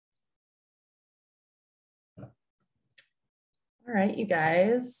All right, you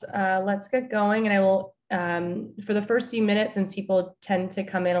guys, let's get going. And I will, for the first few minutes, since people tend to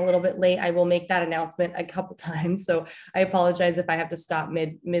come in a little bit late, I will make that announcement a couple times. So I apologize if I have to stop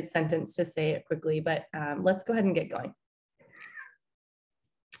mid sentence to say it quickly, but let's go ahead and get going.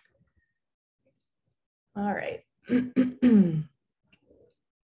 All right.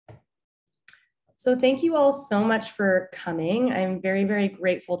 So thank you all so much for coming. I'm very, very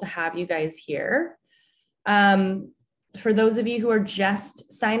grateful to have you guys here. For those of you who are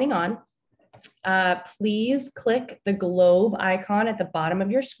just signing on, please click the globe icon at the bottom of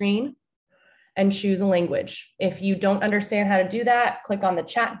your screen and choose a language. If you don't understand how to do that, click on the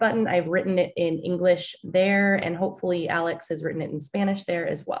chat button. I've written it in English there, and hopefully Alex has written it in Spanish there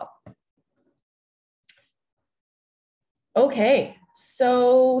as well. Okay,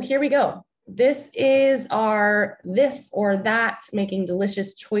 so here we go. This is our This or That Making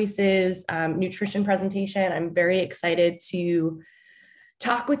Delicious Choices nutrition presentation. I'm very excited to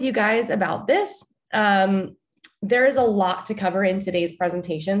talk with you guys about this. There is a lot to cover in today's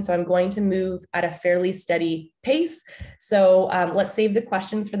presentation, so I'm going to move at a fairly steady pace. So let's save the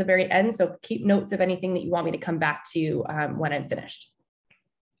questions for the very end. So keep notes of anything that you want me to come back to when I'm finished.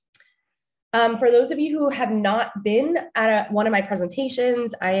 For those of you who have not been at one of my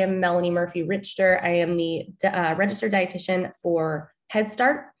presentations, I am Melanie Murphy Richter. I am the registered dietitian for Head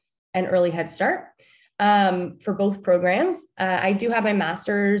Start and Early Head Start for both programs. I do have my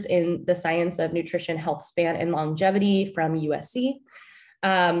master's in the science of nutrition, health span, and longevity from USC.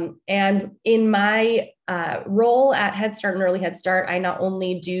 And in my role at Head Start and Early Head Start, I not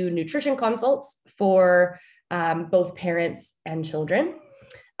only do nutrition consults for both parents and children,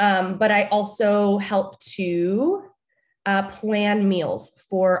 but I also help to plan meals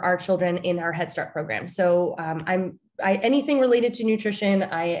for our children in our Head Start program. So anything related to nutrition,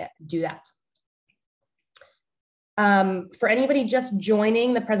 I do that. For anybody just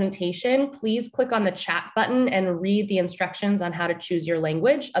joining the presentation, please click on the chat button and read the instructions on how to choose your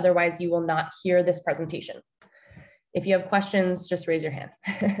language. Otherwise, you will not hear this presentation. If you have questions, just raise your hand.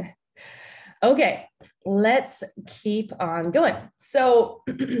 Okay, let's keep on going. So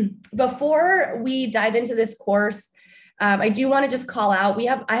before we dive into this course, I do want to just call out,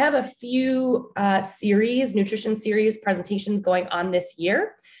 I have a few nutrition series presentations going on this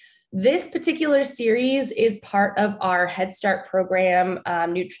year. This particular series is part of our Head Start program,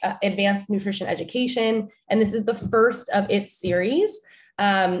 Advanced Nutrition Education, and this is the first of its series.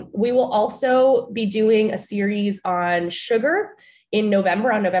 We will also be doing a series on sugar in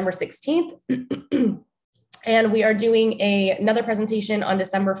November, on November 16th. And we are doing another presentation on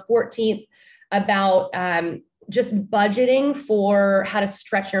December 14th about just budgeting for how to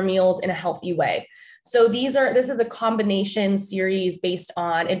stretch your meals in a healthy way. So this is a combination series based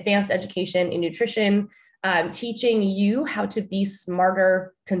on advanced education in nutrition, teaching you how to be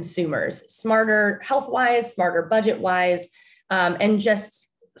smarter consumers, smarter health-wise, smarter budget-wise, and just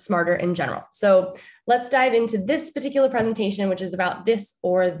smarter in general. So let's dive into this particular presentation, which is about this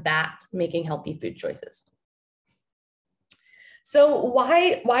or that, making healthy food choices. So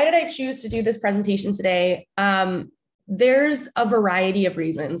why did I choose to do this presentation today? There's a variety of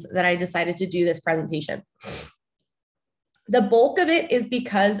reasons that I decided to do this presentation. The bulk of it is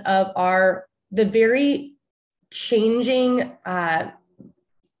because of the very changing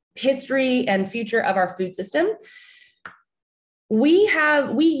history and future of our food system. We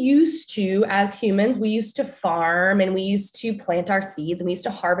used to, as humans, we used to farm and we used to plant our seeds and we used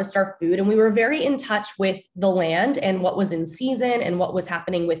to harvest our food, and we were very in touch with the land and what was in season and what was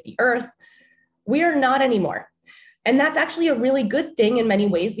happening with the earth. We are not anymore. And that's actually a really good thing in many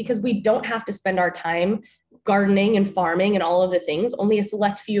ways, because we don't have to spend our time gardening and farming and all of the things. Only a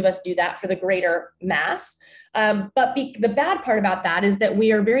select few of us do that for the greater mass. But the bad part about that is that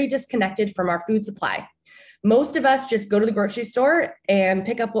we are very disconnected from our food supply. Most of us just go to the grocery store and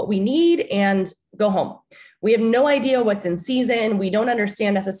pick up what we need and go home. We have no idea what's in season. We don't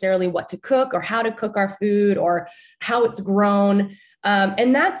understand necessarily what to cook or how to cook our food or how it's grown.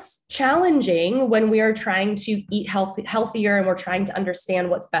 And that's challenging when we are trying to eat healthier and we're trying to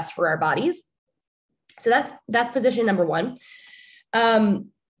understand what's best for our bodies. So that's position number one.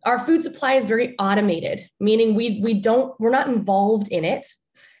 Our food supply is very automated, meaning we're not involved in it.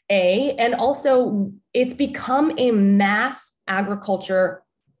 And also it's become a mass agriculture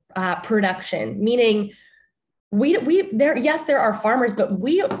production, meaning there are farmers, but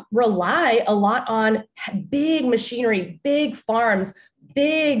we rely a lot on big machinery, big farms,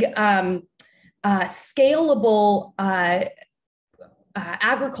 big scalable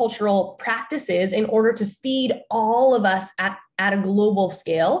agricultural practices in order to feed all of us at a global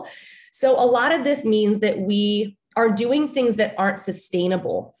scale. So a lot of this means that are doing things that aren't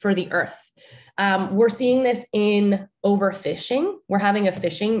sustainable for the earth. We're seeing this in overfishing. We're having a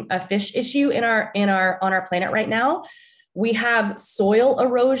fish issue on our planet right now. We have soil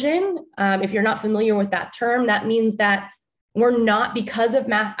erosion. If you're not familiar with that term, that means that because of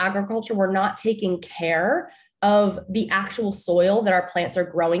mass agriculture, we're not taking care of the actual soil that our plants are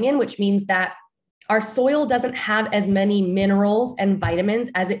growing in, which means that our soil doesn't have as many minerals and vitamins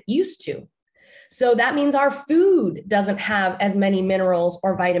as it used to. So that means our food doesn't have as many minerals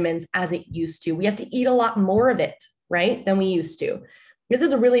or vitamins as it used to. We have to eat a lot more of it, right, than we used to. This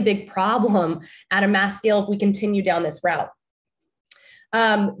is a really big problem at a mass scale if we continue down this route.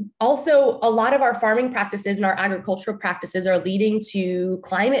 Also, a lot of our farming practices and our agricultural practices are leading to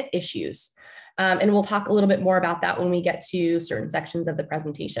climate issues. And we'll talk a little bit more about that when we get to certain sections of the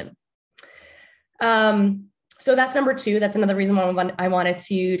presentation. So that's number two. That's another reason why I wanted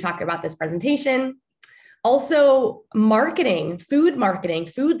to talk about this presentation. Also, food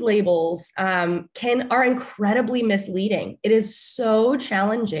labels are incredibly misleading. It is so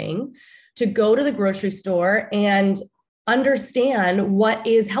challenging to go to the grocery store and understand what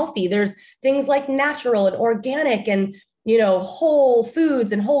is healthy. There's things like natural and organic and whole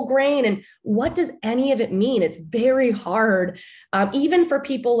foods and whole grain. And what does any of it mean? It's very hard, even for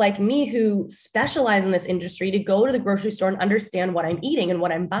people like me who specialize in this industry, to go to the grocery store and understand what I'm eating and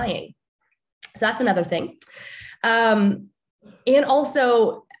what I'm buying. So that's another thing. And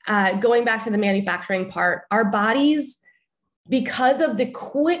also going back to the manufacturing part, our bodies, because of the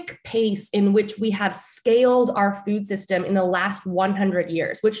quick pace in which we have scaled our food system in the last 100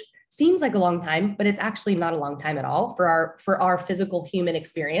 years, which seems like a long time, but it's actually not a long time at all for our physical human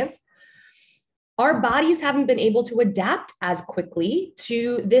experience. Our bodies haven't been able to adapt as quickly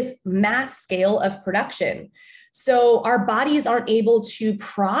to this mass scale of production. So our bodies aren't able to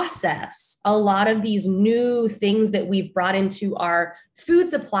process a lot of these new things that we've brought into our food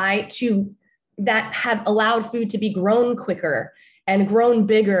supply that have allowed food to be grown quicker and grown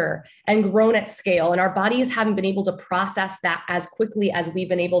bigger and grown at scale. And our bodies haven't been able to process that as quickly as we've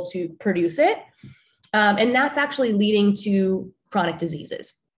been able to produce it. And that's actually leading to chronic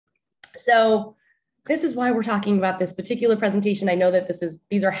diseases. So this is why we're talking about this particular presentation. I know that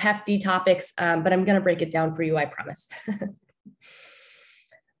these are hefty topics, but I'm going to break it down for you, I promise.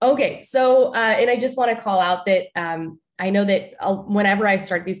 Okay, so, and I just want to call out that I know that whenever I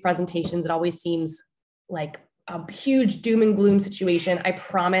start these presentations, it always seems like a huge doom and gloom situation. I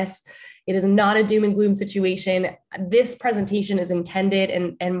promise it is not a doom and gloom situation. This presentation is intended,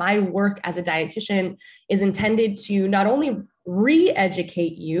 and my work as a dietitian is intended to not only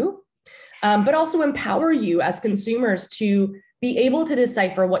re-educate you, but also empower you as consumers to be able to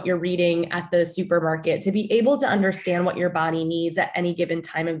decipher what you're reading at the supermarket, to be able to understand what your body needs at any given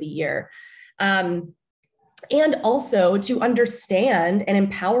time of the year. And also to understand and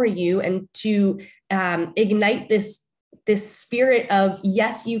empower you and to ignite this spirit of,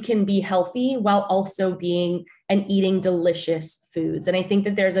 yes, you can be healthy while also being and eating delicious foods. And I think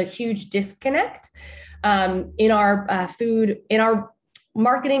that there's a huge disconnect in our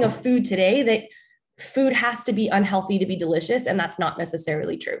marketing of food today, that food has to be unhealthy to be delicious, and that's not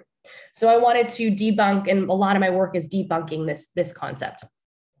necessarily true. So I wanted to debunk, and a lot of my work is debunking this concept.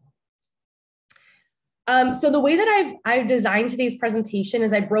 So the way that I've designed today's presentation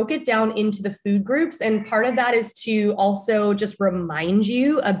is I broke it down into the food groups, and part of that is to also just remind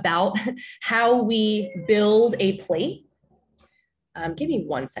you about how we build a plate. Give me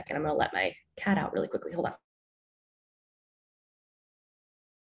 1 second. I'm going to let my cat out really quickly. Hold on.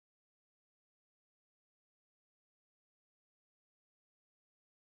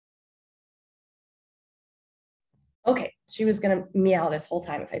 Okay, she was going to meow this whole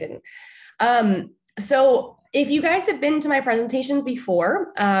time if I didn't. So if you guys have been to my presentations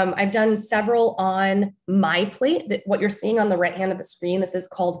before, I've done several on MyPlate. That what you're seeing on the right hand of the screen, this is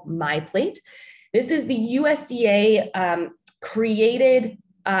called MyPlate. This is the USDA created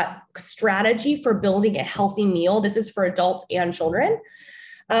strategy for building a healthy meal. This is for adults and children.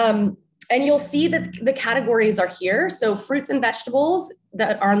 And you'll see that the categories are here. So fruits and vegetables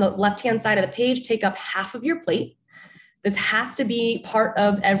that are on the left-hand side of the page take up half of your plate. This has to be part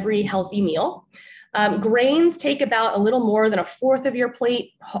of every healthy meal. Grains take about a little more than a fourth of your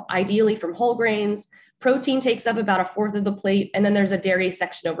plate, ideally from whole grains. Protein takes up about a fourth of the plate. And then there's a dairy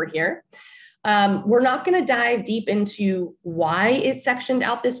section over here. We're not going to dive deep into why it's sectioned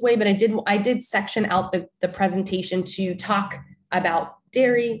out this way, but I did section out the presentation to talk about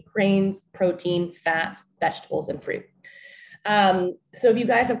dairy, grains, protein, fats, vegetables, and fruit. So if you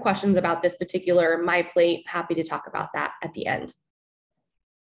guys have questions about this particular MyPlate, happy to talk about that at the end.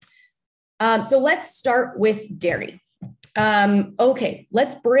 So let's start with dairy. Okay,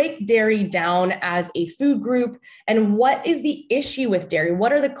 let's break dairy down as a food group. And what is the issue with dairy?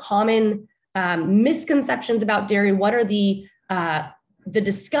 What are the common misconceptions about dairy? What are the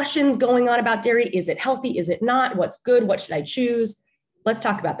discussions going on about dairy? Is it healthy? Is it not? What's good? What should I choose? Let's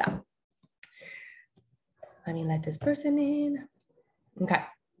talk about that. Let me let this person in. Okay.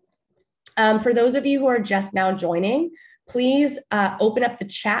 For those of you who are just now joining, please open up the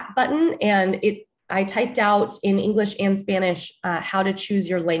chat button, and I typed out in English and Spanish how to choose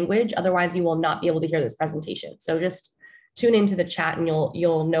your language. Otherwise, you will not be able to hear this presentation. So just tune into the chat and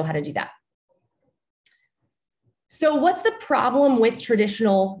you'll know how to do that. So what's the problem with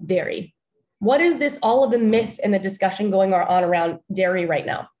traditional dairy? What is this, all of the myth and the discussion going on around dairy right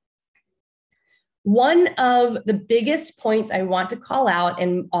now? One of the biggest points I want to call out,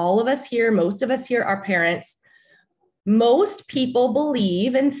 and all of us here, most of us here are parents, most people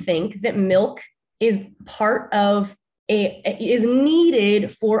believe and think that milk is part of is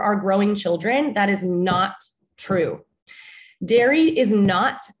needed for our growing children. That is not true. Dairy is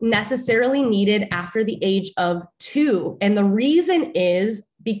not necessarily needed after the age of 2. And the reason is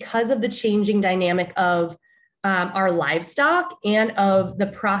because of the changing dynamic of our livestock and of the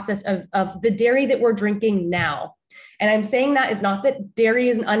process of the dairy that we're drinking now. And I'm saying that is not that dairy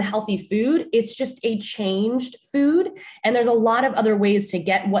is an unhealthy food. It's just a changed food. And there's a lot of other ways to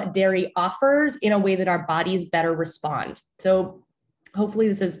get what dairy offers in a way that our bodies better respond. So hopefully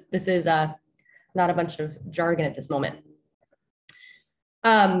this is not a bunch of jargon at this moment.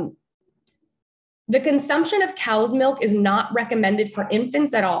 The consumption of cow's milk is not recommended for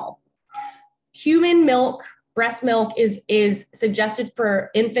infants at all. Human milk, breast milk is suggested for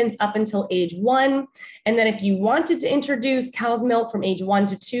infants up until age 1. And then if you wanted to introduce cow's milk from age 1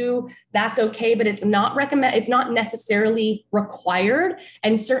 to 2, that's okay, but it's not necessarily required,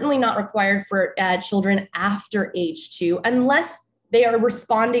 and certainly not required for children after age 2, unless they are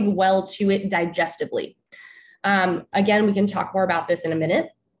responding well to it digestively. Again, we can talk more about this in a minute.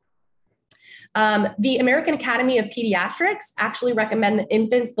 The American Academy of Pediatrics actually recommend that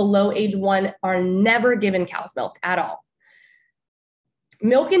infants below age 1 are never given cow's milk at all.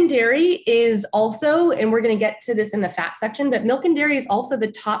 Milk and dairy is also, and we're going to get to this in the fat section, but milk and dairy is also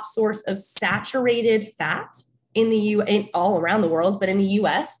the top source of saturated fat in all around the world, but in the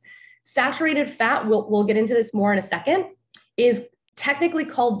US, saturated fat, we'll get into this more in a second, is technically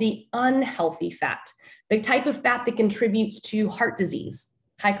called the unhealthy fat, the type of fat that contributes to heart disease,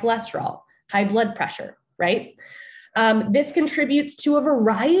 high cholesterol, high blood pressure, right? This contributes to a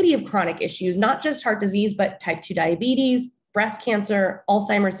variety of chronic issues, not just heart disease, but type 2 diabetes, breast cancer,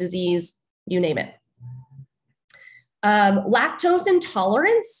 Alzheimer's disease, you name it. Lactose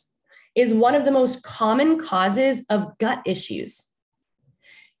intolerance is one of the most common causes of gut issues.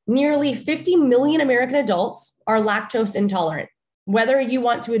 Nearly 50 million American adults are lactose intolerant. Whether you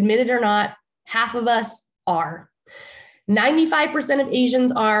want to admit it or not, half of us are. 95% of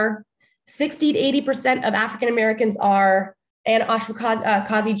Asians are, 60 to 80% of African Americans are, and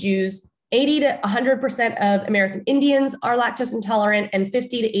Ashkenazi Jews. 80 to 100% of American Indians are lactose intolerant, and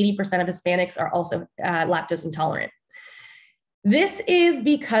 50 to 80% of Hispanics are also lactose intolerant. This is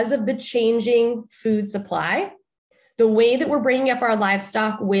because of the changing food supply, the way that we're bringing up our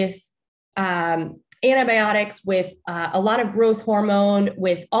livestock with antibiotics, with a lot of growth hormone,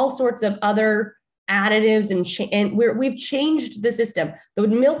 with all sorts of other additives, and we've changed the system. The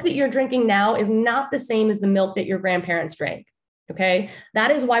milk that you're drinking now is not the same as the milk that your grandparents drank. Okay,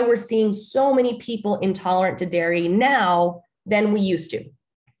 that is why we're seeing so many people intolerant to dairy now than we used to.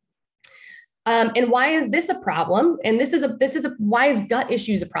 And why is this a problem? And why is gut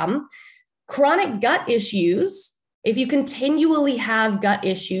issues a problem? Chronic gut issues, if you continually have gut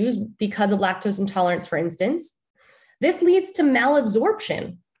issues because of lactose intolerance, for instance, this leads to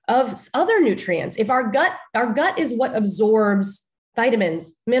malabsorption of other nutrients. If our gut is what absorbs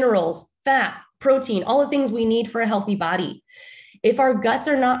vitamins, minerals, fat, protein, all the things we need for a healthy body. If our guts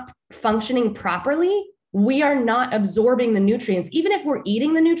are not functioning properly, we are not absorbing the nutrients. Even if we're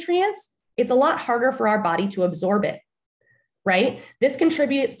eating the nutrients, it's a lot harder for our body to absorb it, right? This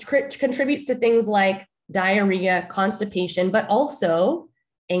contributes to things like diarrhea, constipation, but also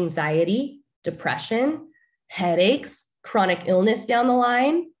anxiety, depression, headaches, chronic illness down the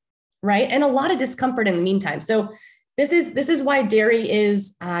line, right? And a lot of discomfort in the meantime. So this is why dairy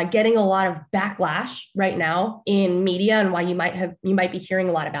is getting a lot of backlash right now in media, and why you might be hearing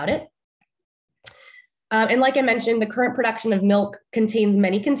a lot about it. And like I mentioned, the current production of milk contains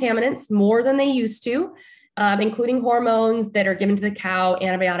many contaminants, more than they used to, including hormones that are given to the cow,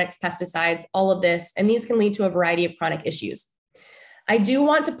 antibiotics, pesticides, all of this. And these can lead to a variety of chronic issues. I do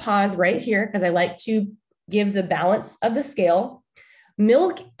want to pause right here because I like to give the balance of the scale.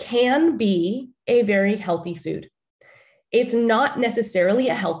 Milk can be a very healthy food. It's not necessarily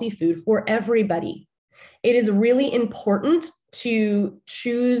a healthy food for everybody. It is really important to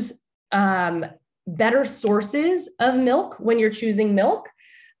choose better sources of milk when you're choosing milk.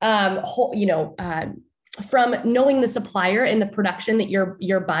 From knowing the supplier and the production that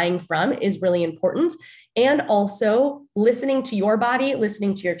you're buying from is really important. And also listening to your body,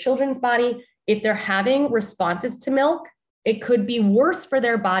 listening to your children's body. If they're having responses to milk, it could be worse for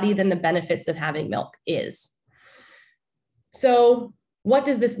their body than the benefits of having milk is. So what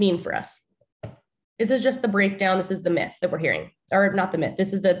does this mean for us? This is just the breakdown. This is the myth that we're hearing, or not the myth.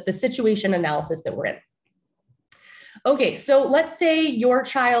 This is the situation analysis that we're in. Okay, so let's say your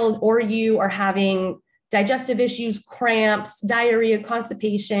child or you are having digestive issues, cramps, diarrhea,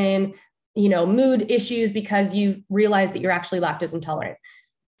 constipation, mood issues because you've realized that you're actually lactose intolerant.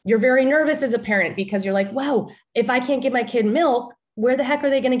 You're very nervous as a parent because you're like, wow, if I can't give my kid milk, where the heck are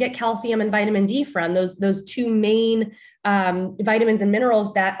they going to get calcium and vitamin D from? Those two main vitamins and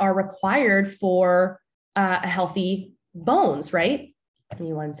minerals that are required for a healthy bones, right? Give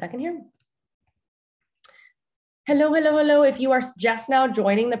me 1 second here. Hello. If you are just now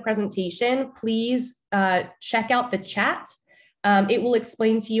joining the presentation, please check out the chat. It will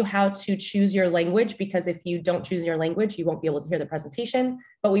explain to you how to choose your language, because if you don't choose your language, you won't be able to hear the presentation,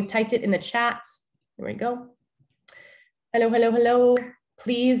 but we've typed it in the chat. There we go. Hello.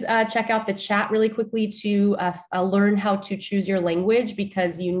 Please check out the chat really quickly to learn how to choose your language,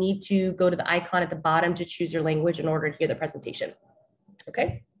 because you need to go to the icon at the bottom to choose your language in order to hear the presentation.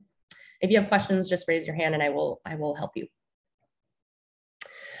 Okay. If you have questions, just raise your hand and I will help you.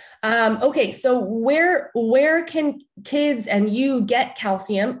 Okay, so where can kids and you get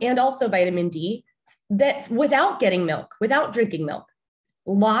calcium and also vitamin D that without getting milk, without drinking milk?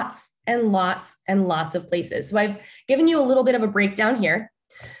 Lots and lots and lots of places. So I've given you a little bit of a breakdown here.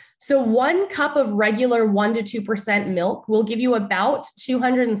 So 1 cup of regular 1 to 2% milk will give you about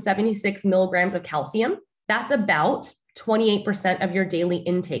 276 milligrams of calcium. That's about 28% of your daily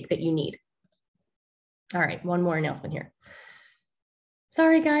intake that you need. All right, one more announcement here.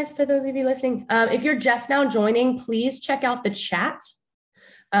 Sorry, guys, for those of you listening. If you're just now joining, please check out the chat.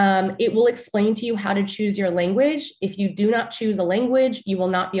 It will explain to you how to choose your language. If you do not choose a language, you will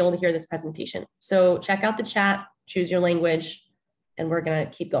not be able to hear this presentation. So check out the chat, choose your language, and we're going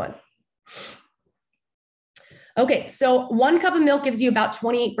to keep going. Okay, so 1 cup of milk gives you about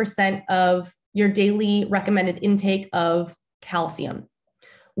 28% of your daily recommended intake of calcium.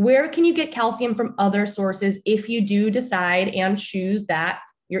 Where can you get calcium from other sources if you do decide and choose that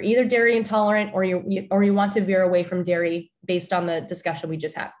you're either dairy intolerant or you want to veer away from dairy based on the discussion we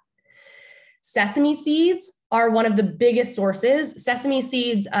just had? Sesame seeds are one of the biggest sources. Sesame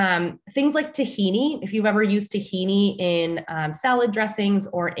seeds, things like tahini, if you've ever used tahini in salad dressings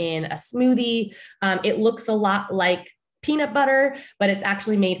or in a smoothie, it looks a lot like peanut butter, but it's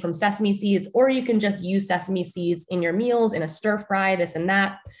actually made from sesame seeds, or you can just use sesame seeds in your meals, in a stir fry, this and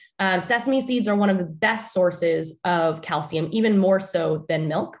that. Sesame seeds are one of the best sources of calcium, even more so than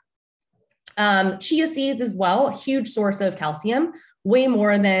milk. Chia seeds as well, a huge source of calcium, way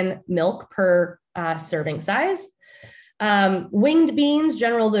more than milk per serving size. Winged beans,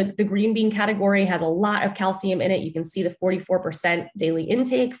 the green bean category has a lot of calcium in it. You can see the 44% daily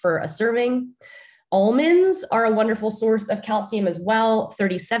intake for a serving. Almonds are a wonderful source of calcium as well,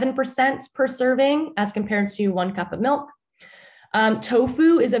 37% per serving as compared to 1 cup of milk.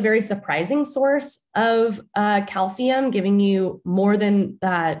 Tofu is a very surprising source of calcium, giving you more than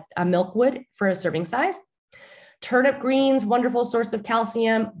a milk would for a serving size. Turnip greens, wonderful source of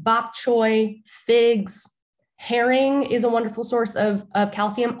calcium. Bok choy, figs, herring is a wonderful source of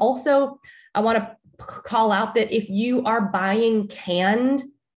calcium. Also, I want to call out that if you are buying canned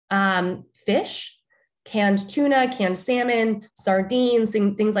fish, canned tuna, canned salmon, sardines,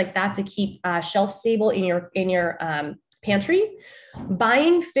 things like that to keep shelf stable in your pantry,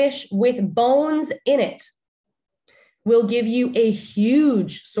 buying fish with bones in it will give you a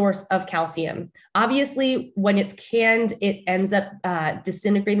huge source of calcium. Obviously, when it's canned, it ends up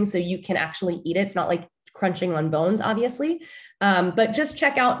disintegrating so you can actually eat it. It's not like crunching on bones, obviously. But just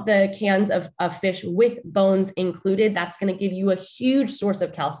check out the cans of fish with bones included. That's going to give you a huge source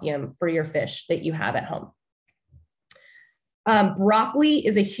of calcium for your fish that you have at home. Broccoli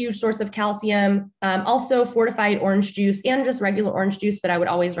is a huge source of calcium. Also fortified orange juice and just regular orange juice, but I would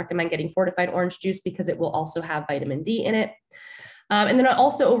always recommend getting fortified orange juice because it will also have vitamin D in it. And then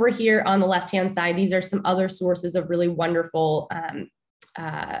also over here on the left-hand side, these are some other sources of really wonderful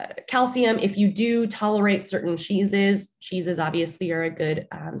calcium. If you do tolerate certain cheeses obviously are a good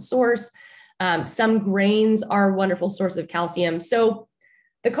source. Some grains are a wonderful source of calcium. So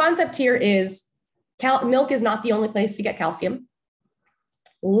the concept here is milk is not the only place to get calcium.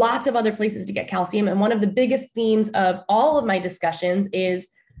 Lots of other places to get calcium. And one of the biggest themes of all of my discussions is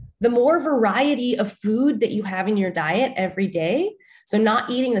the more variety of food that you have in your diet every day. So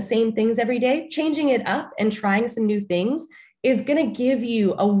not eating the same things every day, changing it up and trying some new things is going to give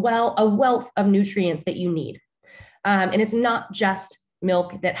you a wealth of nutrients that you need. And it's not just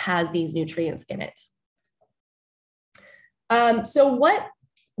milk that has these nutrients in it. So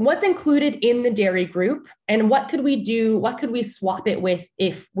what's included in the dairy group, and what could we do? What could we swap it with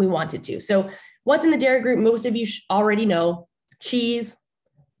if we wanted to? So what's in the dairy group? Most of you already know: cheese,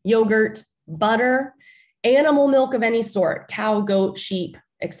 yogurt, butter, animal milk of any sort, cow, goat, sheep,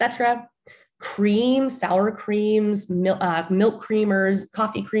 etc. Cream, sour creams, milk creamers,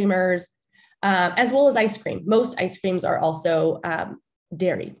 coffee creamers, as well as ice cream. Most ice creams are also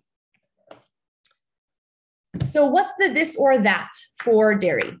dairy. So what's the this or that for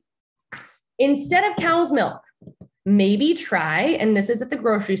dairy? Instead of cow's milk, maybe try, and this is at the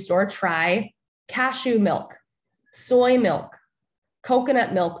grocery store, try cashew milk, soy milk,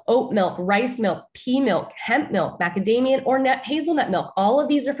 coconut milk, oat milk, rice milk, pea milk, hemp milk, macadamia or hazelnut milk. All of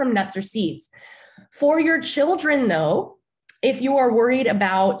these are from nuts or seeds. For your children, though, if you are worried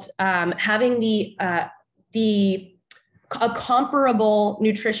about having a comparable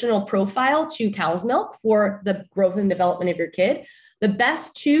nutritional profile to cow's milk for the growth and development of your kid, the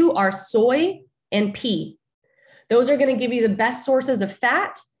best two are soy and pea. Those are going to give you the best sources of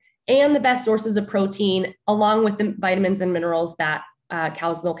fat and the best sources of protein, along with the vitamins and minerals that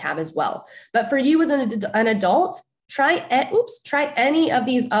cow's milk have as well. But for you as an adult, try any of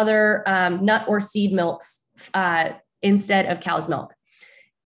these other nut or seed milks instead of cow's milk.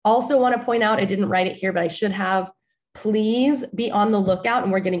 Also want to point out, I didn't write it here, but I should have. Please be on the lookout,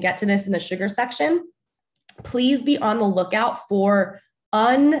 and we're going to get to this in the sugar section. Please be on the lookout for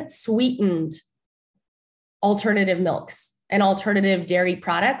unsweetened alternative milks and alternative dairy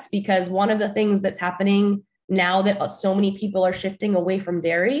products, because one of the things that's happening now that so many people are shifting away from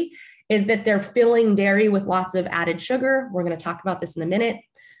dairy is that they're filling dairy with lots of added sugar. We're going to talk about this in a minute.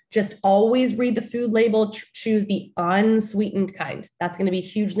 Just always read the food label, choose the unsweetened kind. That's going to be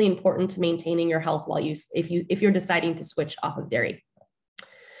hugely important to maintaining your health if you're deciding to switch off of dairy.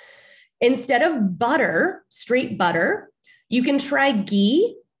 Instead of butter, straight butter, you can try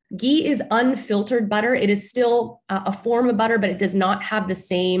ghee. Ghee is unfiltered butter. It is still a form of butter, but it does not have the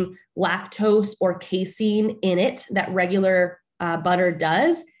same lactose or casein in it that regular butter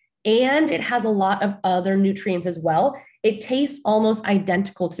does. And it has a lot of other nutrients as well. It tastes almost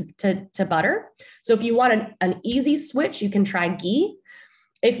identical to butter. So if you want an easy switch, you can try ghee.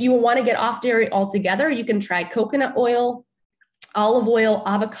 If you want to get off dairy altogether, you can try coconut oil, olive oil,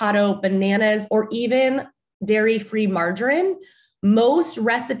 avocado, bananas, or even dairy-free margarine. Most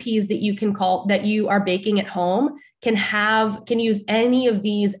recipes that you are baking at home can use any of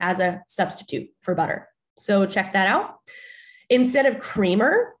these as a substitute for butter. So check that out. Instead of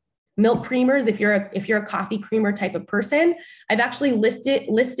creamer, milk creamers, if you're a coffee creamer type of person, I've actually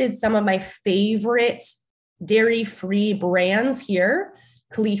listed some of my favorite dairy-free brands here.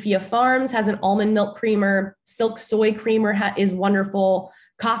 Califia Farms has an almond milk creamer. Silk Soy Creamer is wonderful.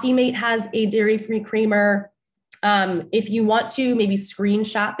 Coffee Mate has a dairy-free creamer. If you want to maybe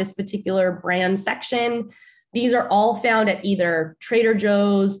screenshot this particular brand section, these are all found at either Trader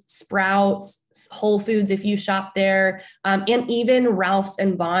Joe's, Sprouts, Whole Foods if you shop there, and even Ralph's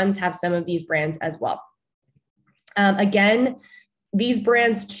and Vons have some of these brands as well. Again, these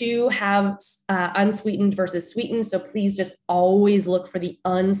brands too have unsweetened versus sweetened, so please just always look for the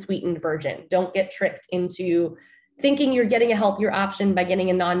unsweetened version. Don't get tricked into thinking you're getting a healthier option by getting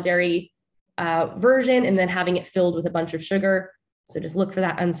a non-dairy version and then having it filled with a bunch of sugar. So just look for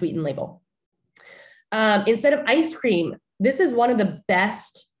that unsweetened label. Instead of ice cream, this is one of the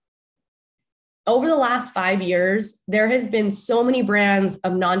best. Over the last 5 years, there has been so many brands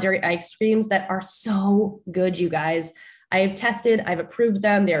of non-dairy ice creams that are so good, you guys. I have tested, I've approved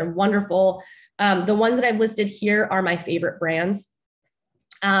them. They're wonderful. The ones that I've listed here are my favorite brands.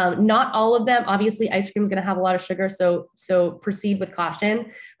 Not all of them. Obviously, ice cream is going to have a lot of sugar, so proceed with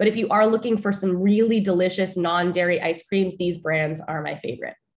caution. But if you are looking for some really delicious non-dairy ice creams, these brands are my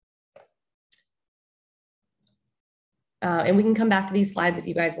favorite. And we can come back to these slides if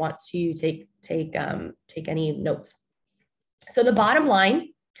you guys want to take any notes. So the bottom line,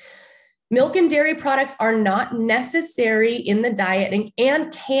 milk and dairy products are not necessary in the diet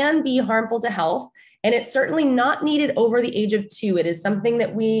and can be harmful to health. And it's certainly not needed over the age of 2. It is something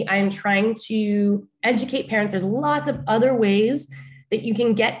that I'm trying to educate parents. There's lots of other ways that you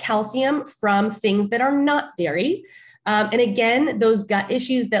can get calcium from things that are not dairy. And again, those gut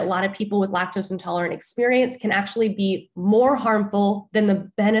issues that a lot of people with lactose intolerant experience can actually be more harmful than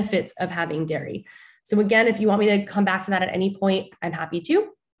the benefits of having dairy. So again, if you want me to come back to that at any point, I'm happy to.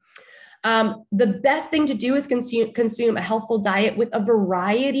 The best thing to do is consume a healthful diet with a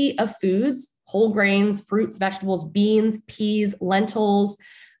variety of foods, whole grains, fruits, vegetables, beans, peas, lentils.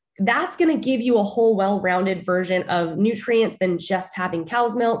 That's going to give you a whole well-rounded version of nutrients than just having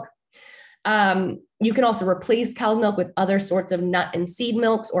cow's milk. You can also replace cow's milk with other sorts of nut and seed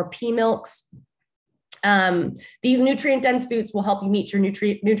milks or pea milks. These nutrient-dense foods will help you meet your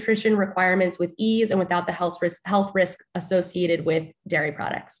nutrition requirements with ease and without the health risk associated with dairy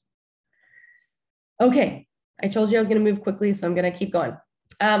products. Okay, I told you I was going to move quickly, so I'm going to keep going.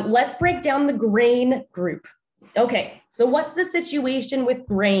 Let's break down the grain group. Okay, so what's the situation with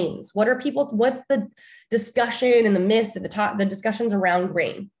grains? What's the discussion and the myths and the discussions around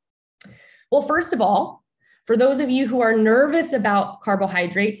grain? Well, first of all, for those of you who are nervous about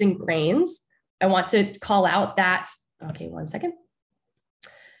carbohydrates and grains, I want to call out that, okay, one second.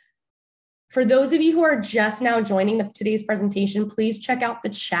 For those of you who are just now joining today's presentation, please check out the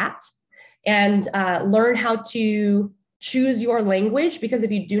chat and learn how to choose your language, because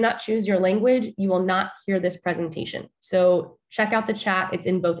if you do not choose your language, you will not hear this presentation. So check out the chat. It's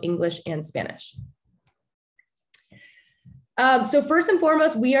in both English and Spanish. So first and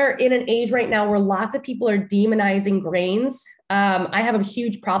foremost, we are in an age right now where lots of people are demonizing grains. I have a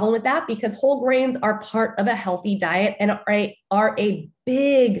huge problem with that because whole grains are part of a healthy diet and are a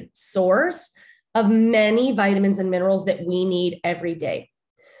big source of many vitamins and minerals that we need every day.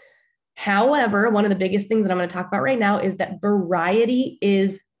 However, one of the biggest things that I'm going to talk about right now is that variety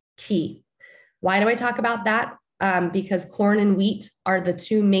is key. Why do I talk about that? Because corn and wheat are the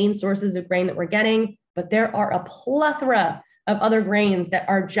 2 main sources of grain that we're getting, but there are a plethora of other grains that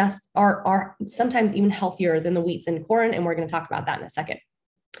are sometimes even healthier than the wheats and corn, and we're going to talk about that in a second.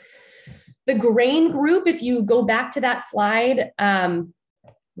 The grain group, if you go back to that slide,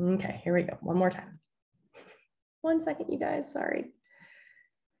 okay, here we go, one more time. One second, you guys, sorry.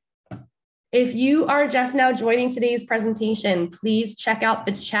 If you are just now joining today's presentation, please check out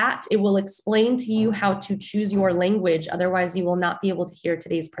the chat. It will explain to you how to choose your language. Otherwise, you will not be able to hear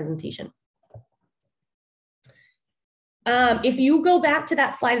today's presentation. If you go back to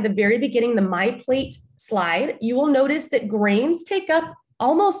that slide at the very beginning, the My Plate slide, you will notice that grains take up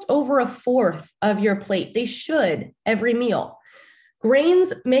almost over 1/4 of your plate. They should every meal.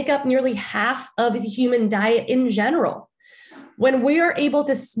 Grains make up nearly half of the human diet in general. When we are able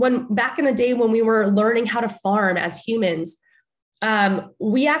to, back in the day when we were learning how to farm as humans,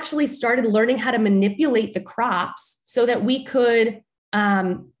 we actually started learning how to manipulate the crops so that we could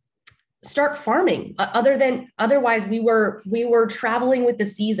start farming. Otherwise, we were traveling with the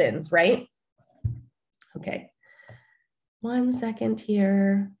seasons, right? Okay, one second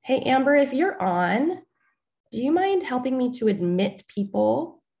here. Hey, Amber, if you're on, do you mind helping me to admit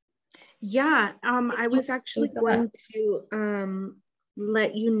people? Yeah, I was actually going to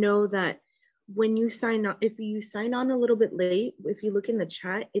let you know that when you sign on, if you sign on a little bit late, if you look in the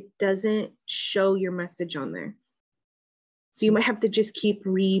chat, it doesn't show your message on there. So you might have to just keep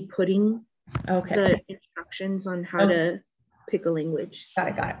re-putting the instructions on how to pick a language. Got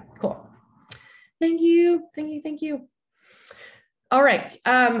it, cool. Thank you. All right,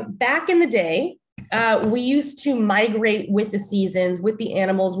 back in the day, we used to migrate with the seasons, with the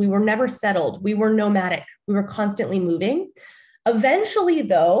animals. We were never settled. We were nomadic. We were constantly moving. Eventually,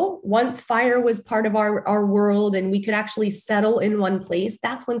 though, once fire was part of our world and we could actually settle in one place,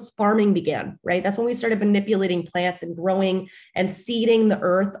 that's when farming began, right? That's when we started manipulating plants and growing and seeding the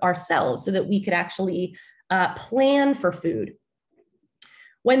earth ourselves so that we could actually plan for food.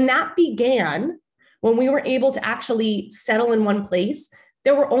 When that began, when we were able to actually settle in one place,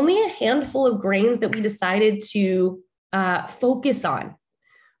 there were only a handful of grains that we decided to focus on.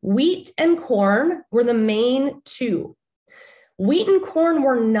 Wheat and corn were the main 2. Wheat and corn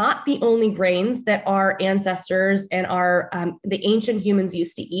were not the only grains that our ancestors and the ancient humans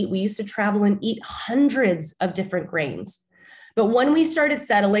used to eat. We used to travel and eat hundreds of different grains. But when we started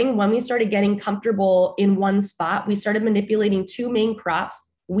settling, when we started getting comfortable in one spot, we started manipulating 2 main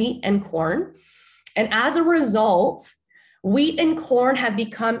crops, wheat and corn. And as a result, wheat and corn have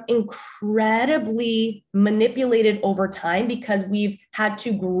become incredibly manipulated over time because we've had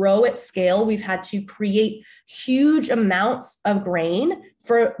to grow at scale. We've had to create huge amounts of grain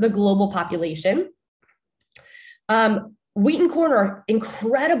for the global population. Wheat and corn are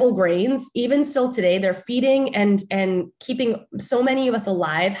incredible grains. Even still today, they're feeding and keeping so many of us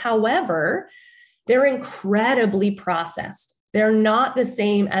alive. However, they're incredibly processed. They're not the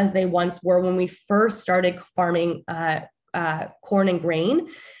same as they once were when we first started farming corn and grain.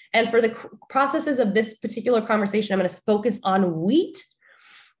 And for the processes of this particular conversation, I'm going to focus on wheat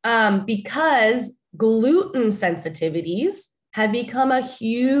because gluten sensitivities have become a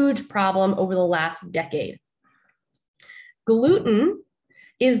huge problem over the last decade. Gluten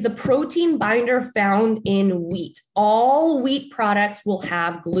is the protein binder found in wheat. All wheat products will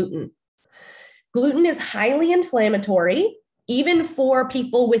have gluten. Gluten is highly inflammatory, even for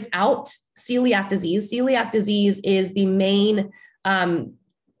people without celiac disease. Celiac disease is the main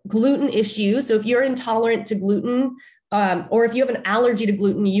gluten issue. So if you're intolerant to gluten, or if you have an allergy to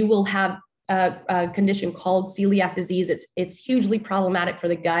gluten, you will have a condition called celiac disease. It's hugely problematic for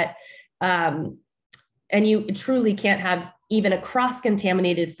the gut. And you truly can't have even a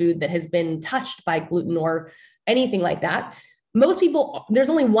cross-contaminated food that has been touched by gluten or anything like that. Most people, there's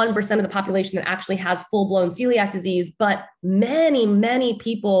only 1% of the population that actually has full-blown celiac disease, but many, many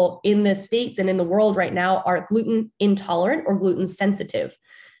people in the States and in the world right now are gluten intolerant or gluten sensitive.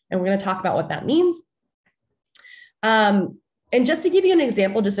 And we're going to talk about what that means. And just to give you an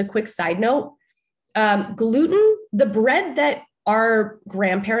example, just a quick side note, gluten, the bread that our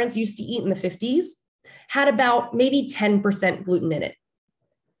grandparents used to eat in the 50s had about maybe 10% gluten in it.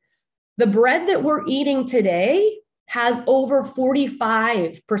 The bread that we're eating today has over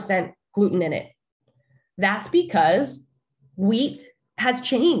 45% gluten in it. That's because wheat has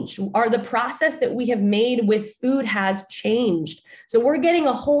changed, or the process that we have made with food has changed. So we're getting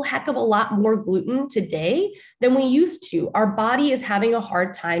a whole heck of a lot more gluten today than we used to. Our body is having a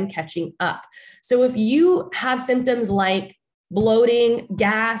hard time catching up. So if you have symptoms like bloating,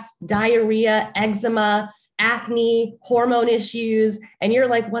 gas, diarrhea, eczema, acne, hormone issues, and you're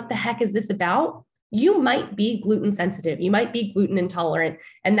like, what the heck is this about? You might be gluten sensitive. You might be gluten intolerant.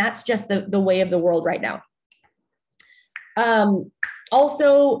 And that's just the way of the world right now.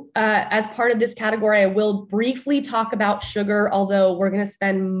 Also, as part of this category, I will briefly talk about sugar, although we're going to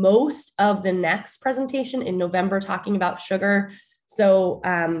spend most of the next presentation in November talking about sugar. So,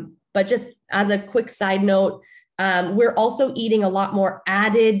 but just as a quick side note, we're also eating a lot more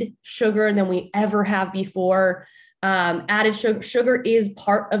added sugar than we ever have before. Added sugar is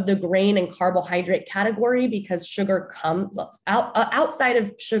part of the grain and carbohydrate category because sugar comes outside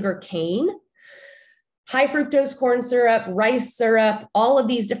of sugar cane. High fructose corn syrup, rice syrup, all of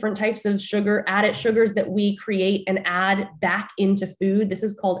these different types of sugar, added sugars that we create and add back into food. This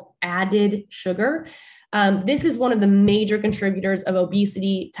is called added sugar. This is one of the major contributors of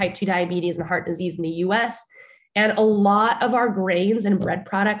obesity, type 2 diabetes, and heart disease in the US. And a lot of our grains and bread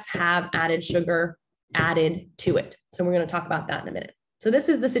products have added sugar added to it. So we're going to talk about that in a minute. So this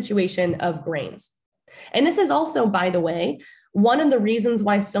is the situation of grains. And this is also, by the way, one of the reasons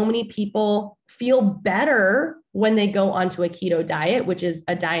why so many people feel better when they go onto a keto diet, which is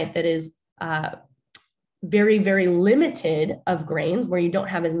a diet that is very, very limited of grains, where you don't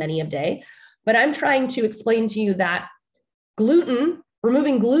have as many a day. But I'm trying to explain to you that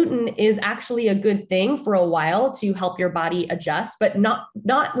removing gluten is actually a good thing for a while to help your body adjust, but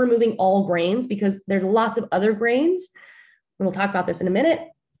not removing all grains, because there's lots of other grains, and we'll talk about this in a minute,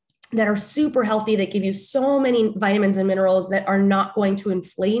 that are super healthy, that give you so many vitamins and minerals that are not going to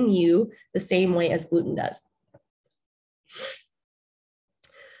inflame you the same way as gluten does.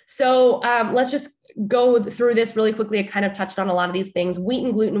 So let's just go through this really quickly. I kind of touched on a lot of these things. Wheat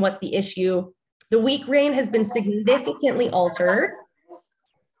and gluten, what's the issue? The wheat grain has been significantly altered.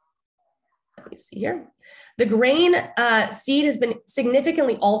 Let me see here. The grain seed has been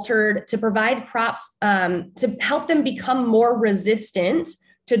significantly altered to provide crops to help them become more resistant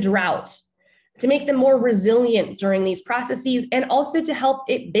to drought, to make them more resilient during these processes, and also to help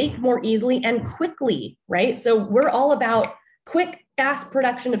it bake more easily and quickly, right? So we're all about quick, fast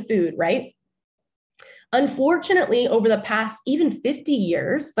production of food, right? Unfortunately, over the past even 50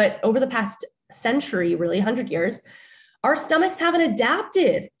 years, but over the past century, really 100 years, our stomachs haven't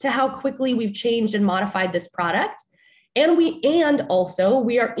adapted to how quickly we've changed and modified this product. And also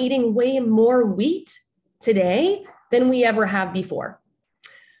we are eating way more wheat today than we ever have before.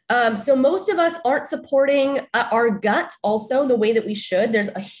 So most of us aren't supporting our gut also the way that we should. There's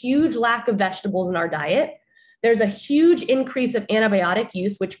a huge lack of vegetables in our diet. There's a huge increase of antibiotic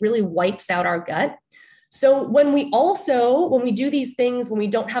use, which really wipes out our gut. So when we do these things, when we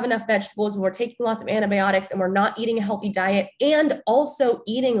don't have enough vegetables, when we're taking lots of antibiotics and we're not eating a healthy diet and also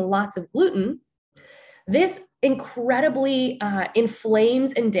eating lots of gluten, This incredibly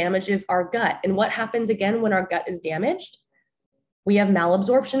inflames and damages our gut. And what happens again when our gut is damaged? We have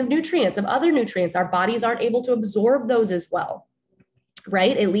malabsorption of nutrients, of other nutrients. Our bodies aren't able to absorb those as well,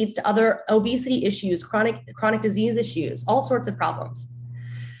 right? It leads to other obesity issues, chronic disease issues, all sorts of problems.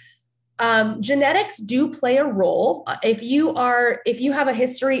 Genetics do play a role. If you have a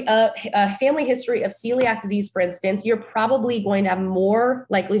family history of celiac disease, for instance, you're probably going to have more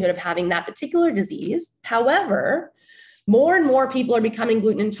likelihood of having that particular disease. However, more and more people are becoming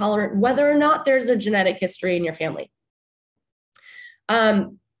gluten intolerant, whether or not there's a genetic history in your family.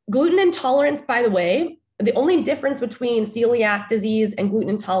 Gluten intolerance, by the way, the only difference between celiac disease and gluten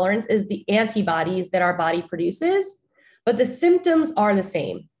intolerance is the antibodies that our body produces, but the symptoms are the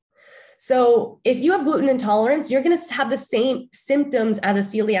same. So if you have gluten intolerance, you're going to have the same symptoms as a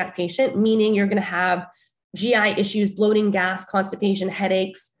celiac patient, meaning you're going to have GI issues, bloating, gas, constipation,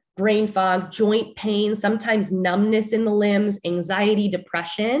 headaches, brain fog, joint pain, sometimes numbness in the limbs, anxiety,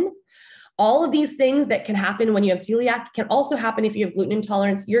 depression. All of these things that can happen when you have celiac can also happen if you have gluten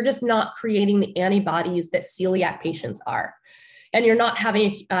intolerance. You're just not creating the antibodies that celiac patients are. And you're not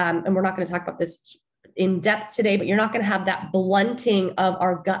having, and we're not going to talk about this in depth today, but you're not going to have that blunting of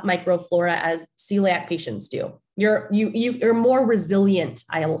our gut microflora as celiac patients do. You're more resilient,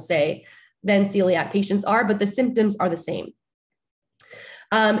 I will say, than celiac patients are, but the symptoms are the same.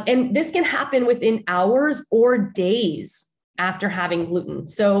 And this can happen within hours or days after having gluten.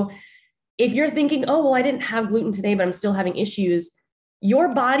 So if you're thinking, oh, well, I didn't have gluten today, but I'm still having issues,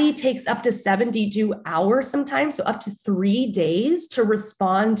 your body takes up to 72 hours sometimes, so up to 3 days to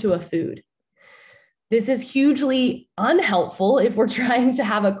respond to a food. This is hugely unhelpful if we're trying to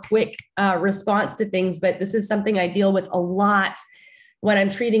have a quick response to things, but this is something I deal with a lot when I'm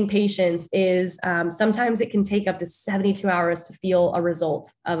treating patients is sometimes it can take up to 72 hours to feel a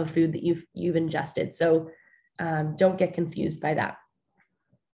result of a food that you've ingested. So don't get confused by that.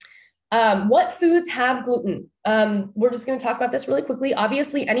 What foods have gluten? We're just going to talk about this really quickly.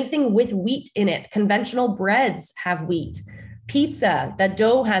 Obviously, anything with wheat in it. Conventional breads have wheat. Pizza, that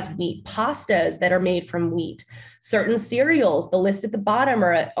dough has wheat. Pastas that are made from wheat. Certain cereals, the list at the bottom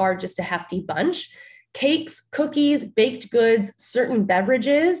are just a hefty bunch. Cakes, cookies, baked goods, certain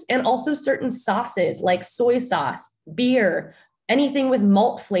beverages, and also certain sauces like soy sauce, beer, anything with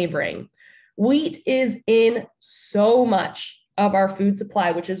malt flavoring. Wheat is in so much of our food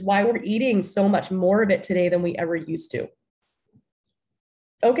supply, which is why we're eating so much more of it today than we ever used to.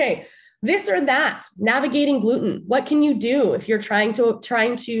 Okay, this or that, navigating gluten. What can you do if you're trying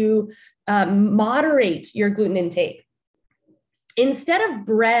to moderate your gluten intake? Instead of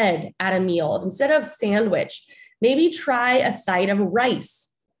bread at a meal, instead of sandwich, maybe try a side of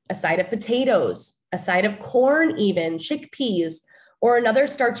rice, a side of potatoes, a side of corn, even chickpeas, or another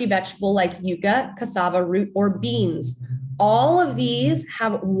starchy vegetable like yucca, cassava root, or beans. All of these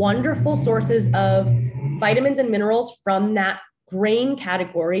have wonderful sources of vitamins and minerals from that grain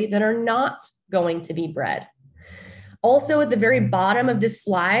category that are not going to be bread. Also, at the very bottom of this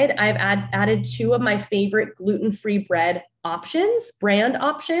slide, I've added 2 of my favorite gluten-free bread options, brand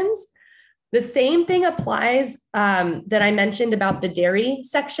options. The same thing applies that I mentioned about the dairy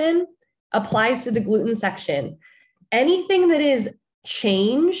section, applies to the gluten section. Anything that is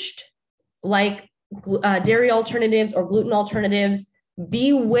changed, like dairy alternatives or gluten alternatives,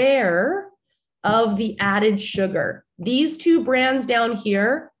 beware of the added sugar. These 2 brands down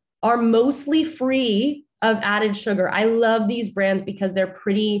here are mostly free of added sugar. I love these brands because they're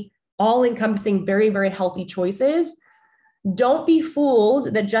pretty all-encompassing, very, very healthy choices. Don't be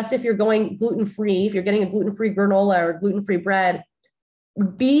fooled that just if you're going gluten-free, if you're getting a gluten-free granola or gluten-free bread,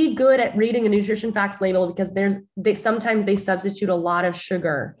 be good at reading a nutrition facts label because sometimes they substitute a lot of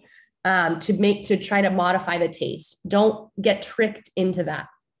sugar to try to modify the taste. Don't get tricked into that.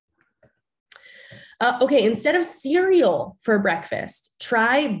 Okay, instead of cereal for breakfast,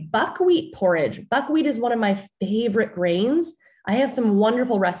 try buckwheat porridge. Buckwheat is one of my favorite grains. I have some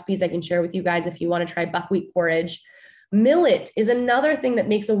wonderful recipes I can share with you guys if you want to try buckwheat porridge. Millet is another thing that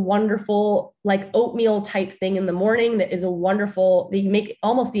makes a wonderful, like oatmeal type thing in the morning that is a wonderful, that you make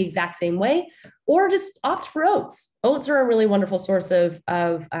almost the exact same way, or just opt for oats. Oats are a really wonderful source of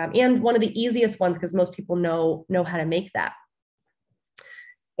and one of the easiest ones because most people know how to make that.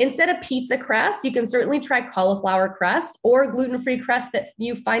 Instead of pizza crust, you can certainly try cauliflower crust or gluten-free crust that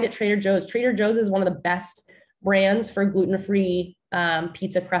you find at Trader Joe's. Trader Joe's is one of the best brands for gluten-free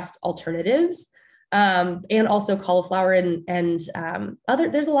pizza crust alternatives. And also cauliflower and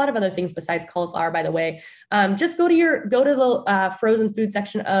there's a lot of other things besides cauliflower, by the way. Just go to the frozen food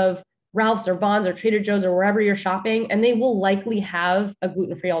section of Ralph's or Vons or Trader Joe's or wherever you're shopping, and they will likely have a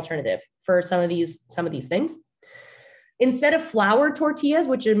gluten-free alternative for some of these things. Instead of flour tortillas,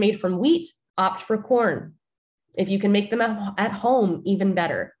 which are made from wheat, opt for corn. If you can make them at home, even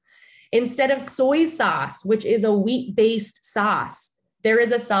better. Instead of soy sauce, which is a wheat-based sauce, there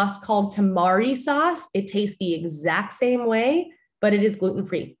is a sauce called tamari sauce. It tastes the exact same way, but it is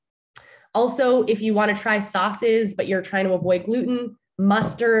gluten-free. Also, if you want to try sauces, but you're trying to avoid gluten,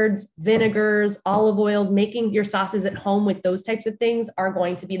 mustards, vinegars, olive oils, making your sauces at home with those types of things are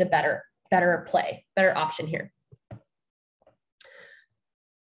going to be the better option here.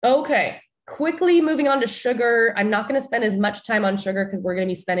 Okay, quickly moving on to sugar. I'm not going to spend as much time on sugar because we're going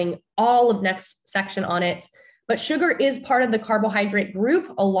to be spending all of next section on it, but sugar is part of the carbohydrate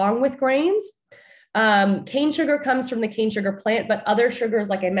group along with grains. Cane sugar comes from the cane sugar plant, but other sugars,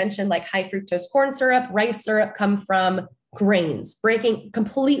 like I mentioned, like high fructose corn syrup, rice syrup, come from grains,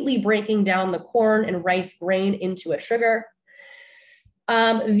 completely breaking down the corn and rice grain into a sugar.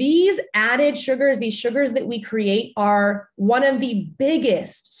 These added sugars, these sugars that we create, are one of the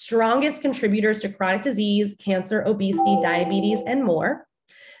biggest, strongest contributors to chronic disease, cancer, obesity, diabetes, and more.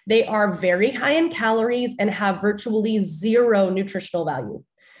 They are very high in calories and have virtually zero nutritional value.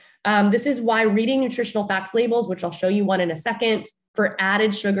 This is why reading nutritional facts labels, which I'll show you one in a second, for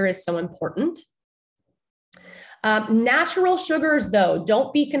added sugar is so important. Natural sugars, though,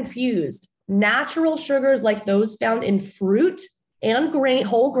 don't be confused. Natural sugars like those found in fruit and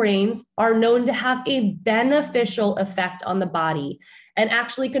whole grains are known to have a beneficial effect on the body and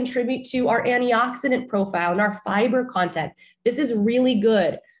actually contribute to our antioxidant profile and our fiber content. This is really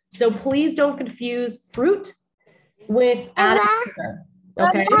good. So please don't confuse fruit with added sugar.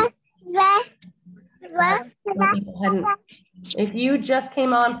 Okay. If you just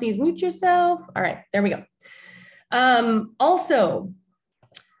came on, please mute yourself. All right, there we go. Also,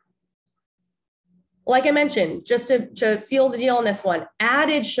 like I mentioned, just to seal the deal on this one,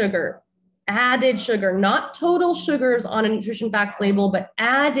 added sugar, not total sugars on a nutrition facts label, but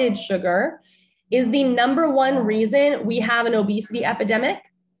added sugar is the #1 reason we have an obesity epidemic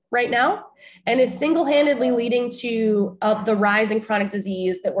right now, and is single-handedly leading to the rise in chronic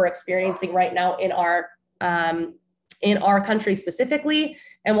disease that we're experiencing right now in our country specifically.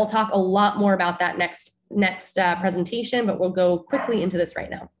 And we'll talk a lot more about that next presentation, but we'll go quickly into this right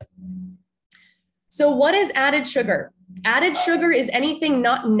now. So what is added sugar? Added sugar is anything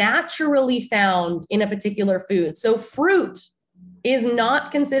not naturally found in a particular food. So fruit is not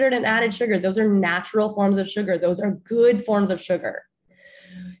considered an added sugar. Those are natural forms of sugar. Those are good forms of sugar.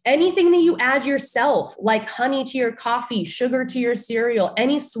 Anything that you add yourself, like honey to your coffee, sugar to your cereal,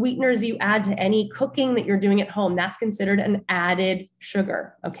 any sweeteners you add to any cooking that you're doing at home, that's considered an added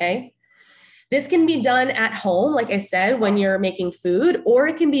sugar, okay? This can be done at home, like I said, when you're making food, or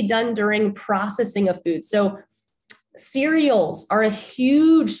it can be done during processing of food. So cereals are a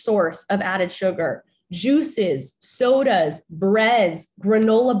huge source of added sugar. Juices, sodas, breads,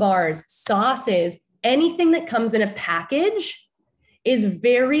 granola bars, sauces, anything that comes in a package is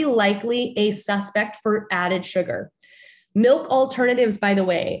very likely a suspect for added sugar. Milk alternatives, by the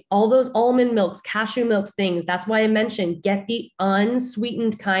way, all those almond milks, cashew milks, things, that's why I mentioned get the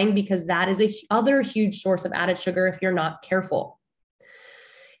unsweetened kind, because that is another huge source of added sugar if you're not careful.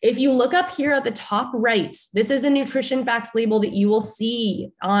 If you look up here at the top right, this is a nutrition facts label that you will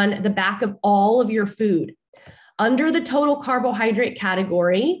see on the back of all of your food. Under the total carbohydrate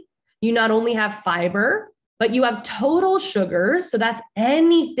category, you not only have fiber, but you have total sugars. So that's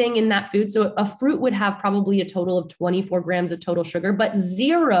anything in that food. So a fruit would have probably a total of 24 grams of total sugar, but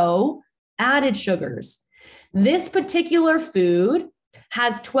 0 added sugars. This particular food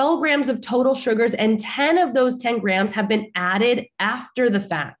has 12 grams of total sugars, and 10 of those 10 grams have been added after the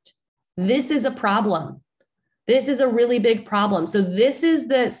fact. This is a problem. This is a really big problem. So this is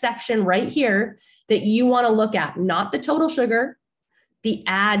the section right here that you want to look at, not the total sugar, the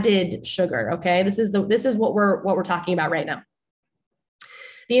added sugar. Okay, this is what we're talking about right now.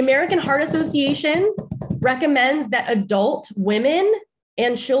 The American Heart Association recommends that adult women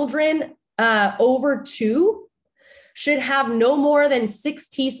and children over 2 should have no more than 6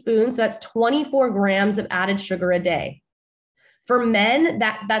 teaspoons. So that's 24 grams of added sugar a day. For men,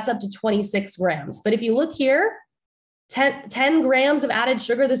 that's up to 26 grams. But if you look here, 10 grams of added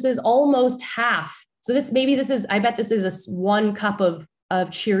sugar, this is almost half. So I bet this is 1 cup of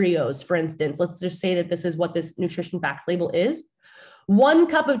Cheerios, for instance. Let's just say that this is what this nutrition facts label is. 1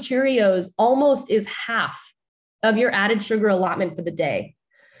 cup of Cheerios almost is half of your added sugar allotment for the day.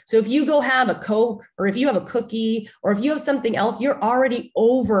 So if you go have a Coke, or if you have a cookie, or if you have something else, you're already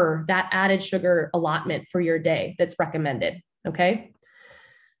over that added sugar allotment for your day that's recommended, okay?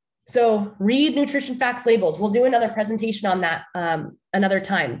 So read nutrition facts labels. We'll do another presentation on that another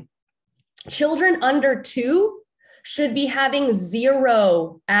time. Children under 2 should be having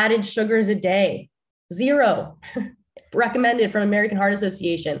 0 added sugars a day. 0 recommended from American Heart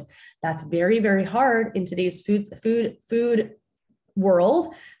Association. That's very, very hard in today's food world.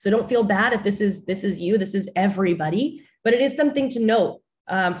 So don't feel bad if this is you, this is everybody, but it is something to note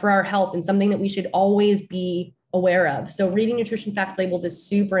for our health and something that we should always be aware of. So reading nutrition facts labels is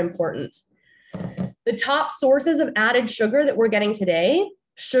super important. The top sources of added sugar that we're getting today: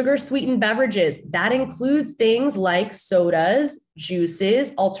 sugar sweetened beverages. That includes things like sodas,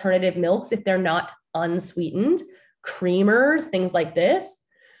 juices, alternative milks if they're not unsweetened, creamers, things like this.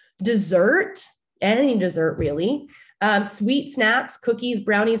 Dessert, any dessert really. Sweet snacks, cookies,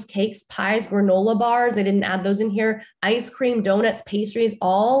 brownies, cakes, pies, granola bars. I didn't add those in here. Ice cream, donuts, pastries,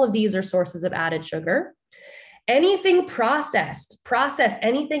 all of these are sources of added sugar. Anything processed,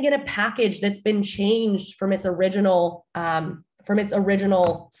 anything in a package that's been changed from its original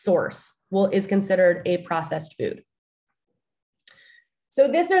source is considered a processed food. So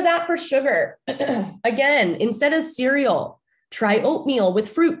this or that for sugar. Again, instead of cereal, try oatmeal with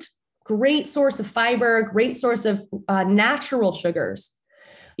fruit. Great source of fiber, great source of natural sugars.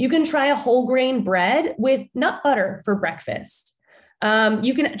 You can try a whole grain bread with nut butter for breakfast.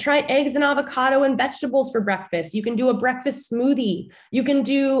 You can try eggs and avocado and vegetables for breakfast. You can do a breakfast smoothie. You can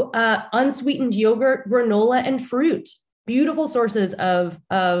do unsweetened yogurt, granola, and fruit. Beautiful sources of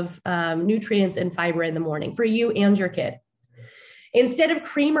nutrients and fiber in the morning for you and your kid. Instead of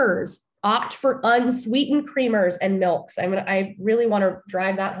creamers, opt for unsweetened creamers and milks. I really want to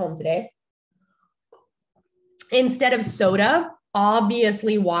drive that home today. Instead of soda,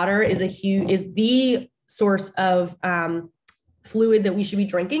 obviously water is the source of fluid that we should be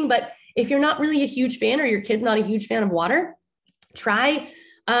drinking. But if you're not really a huge fan, or your kid's not a huge fan of water, try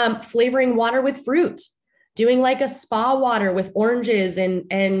flavoring water with fruit. Doing like a spa water with oranges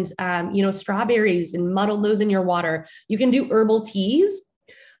and strawberries, and muddle those in your water. You can do herbal teas.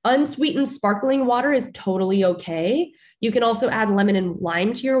 Unsweetened sparkling water is totally okay. You can also add lemon and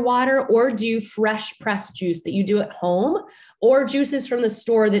lime to your water, or do fresh pressed juice that you do at home, or juices from the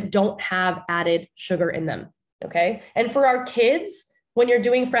store that don't have added sugar in them. Okay. And for our kids, when you're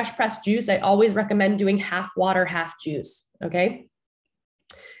doing fresh pressed juice, I always recommend doing half water, half juice. Okay.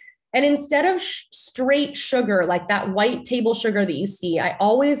 And instead of straight sugar, like that white table sugar that you see, I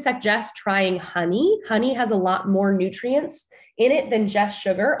always suggest trying honey. Honey has a lot more nutrients in it than just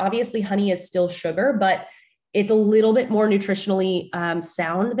sugar. Obviously, honey is still sugar, but it's a little bit more nutritionally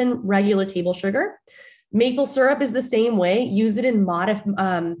sound than regular table sugar. Maple syrup is the same way. Use it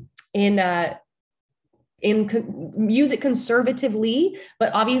use it conservatively,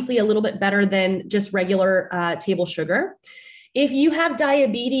 but obviously a little bit better than just regular table sugar. If you have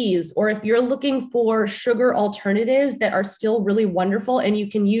diabetes, or if you're looking for sugar alternatives that are still really wonderful and you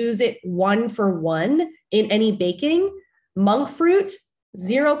can use it 1 for 1 in any baking, monk fruit,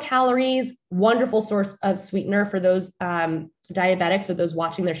 0 calories, wonderful source of sweetener for those diabetics or those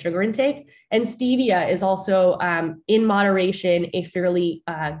watching their sugar intake. And stevia is also in moderation a fairly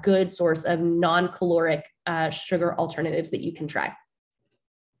good source of non-caloric sugar alternatives that you can try.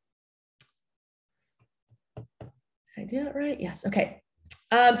 Did I do that right? Yes. Okay.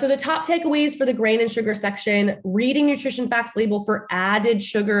 So the top takeaways for the grain and sugar section: reading nutrition facts label for added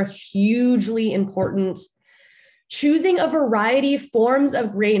sugar, hugely important. Choosing a variety of forms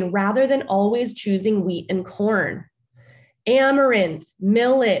of grain rather than always choosing wheat and corn. Amaranth,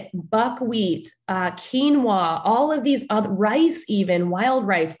 millet, buckwheat, quinoa, all of these other rice, even wild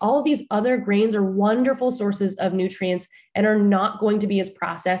rice, all of these other grains are wonderful sources of nutrients and are not going to be as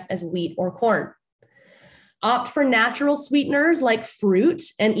processed as wheat or corn. Opt for natural sweeteners like fruit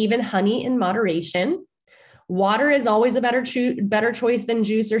and even honey in moderation. Water is always a better choice than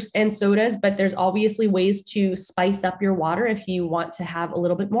juice and sodas, but there's obviously ways to spice up your water if you want to have a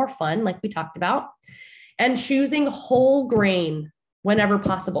little bit more fun, like we talked about. And choosing whole grain whenever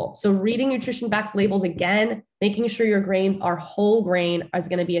possible. So reading nutrition facts labels, again, making sure your grains are whole grain is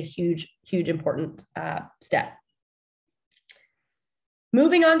going to be a huge, huge important step.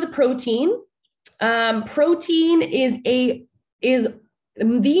 Moving on to protein. Protein is the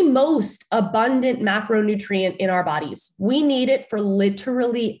most abundant macronutrient in our bodies. We need it for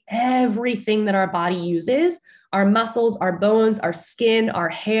literally everything that our body uses: our muscles, our bones, our skin, our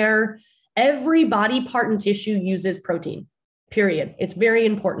hair. Every body part and tissue uses protein, period. It's very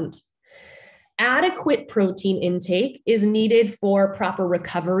important. Adequate protein intake is needed for proper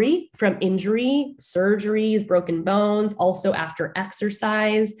recovery from injury, surgeries, broken bones, also after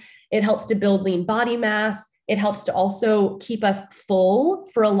exercise. It helps to build lean body mass. It helps to also keep us full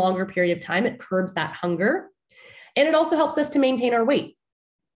for a longer period of time. It curbs that hunger. And it also helps us to maintain our weight.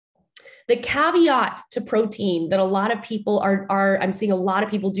 The caveat to protein that a lot of people I'm seeing a lot of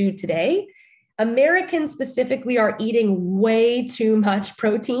people do today, Americans specifically are eating way too much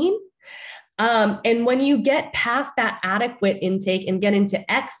protein. And when you get past that adequate intake and get into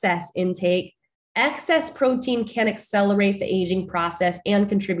excess intake, excess protein can accelerate the aging process and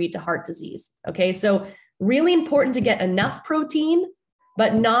contribute to heart disease. Okay, so really important to get enough protein,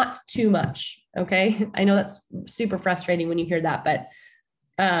 but not too much. Okay, I know that's super frustrating when you hear that, but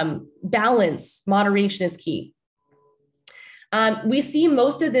balance, moderation is key. We see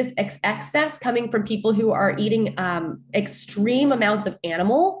most of this excess coming from people who are eating extreme amounts of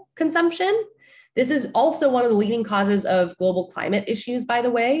animal consumption. This is also one of the leading causes of global climate issues, by the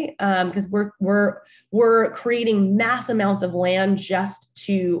way, because we're creating mass amounts of land just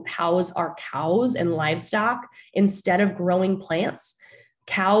to house our cows and livestock instead of growing plants.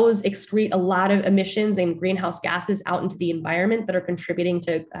 Cows excrete a lot of emissions and greenhouse gases out into the environment that are contributing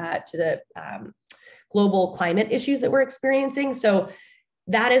to the global climate issues that we're experiencing. So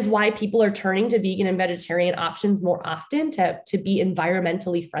that is why people are turning to vegan and vegetarian options more often to be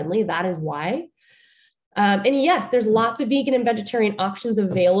environmentally friendly. That is why. And yes, there's lots of vegan and vegetarian options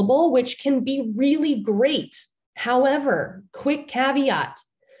available, which can be really great. However, quick caveat,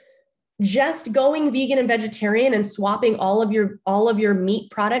 just going vegan and vegetarian and swapping all of your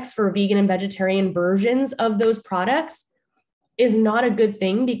meat products for vegan and vegetarian versions of those products is not a good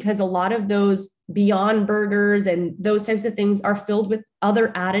thing, because a lot of those Beyond Burgers and those types of things are filled with other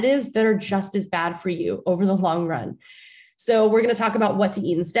additives that are just as bad for you over the long run. So we're going to talk about what to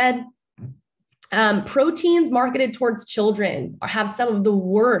eat instead. Proteins marketed towards children have some of the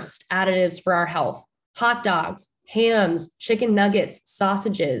worst additives for our health. Hot dogs, hams, chicken nuggets,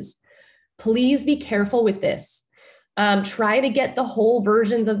 sausages. Please be careful with this. Try to get the whole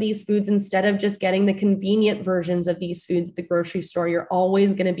versions of these foods instead of just getting the convenient versions of these foods at the grocery store. You're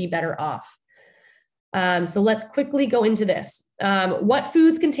always going to be better off. So let's quickly go into this. What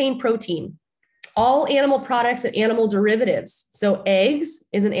foods contain protein? All animal products and animal derivatives. So eggs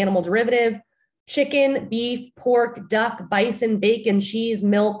is an animal derivative. Chicken, beef, pork, duck, bison, bacon, cheese,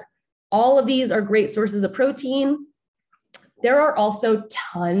 milk. All of these are great sources of protein. There are also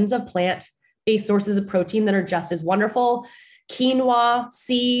tons of plant-based sources of protein that are just as wonderful. Quinoa,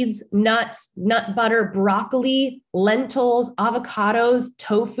 seeds, nuts, nut butter, broccoli, lentils, avocados,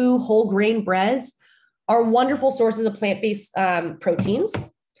 tofu, whole grain breads are wonderful sources of plant-based proteins.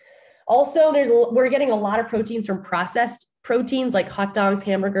 Also, we're getting a lot of proteins from processed proteins like hot dogs,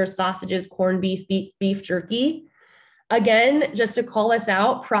 hamburgers, sausages, corned beef, beef jerky. Again, just to call us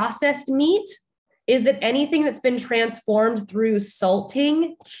out, processed meat is that anything that's been transformed through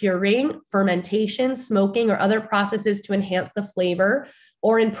salting, curing, fermentation, smoking, or other processes to enhance the flavor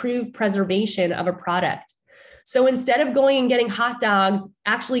or improve preservation of a product. So instead of going and getting hot dogs,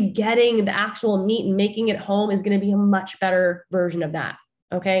 actually getting the actual meat and making it home is going to be a much better version of that.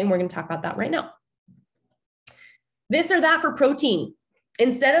 Okay, and we're going to talk about that right now. This or that for protein.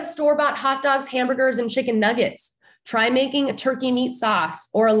 Instead of store-bought hot dogs, hamburgers, and chicken nuggets, try making a turkey meat sauce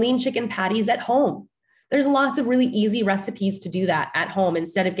or a lean chicken patties at home. There's lots of really easy recipes to do that at home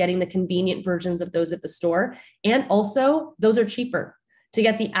instead of getting the convenient versions of those at the store. And also, those are cheaper to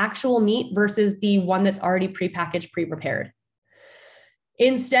get the actual meat versus the one that's already prepackaged, pre-prepared.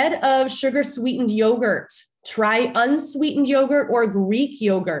 Instead of sugar-sweetened yogurt, try unsweetened yogurt or Greek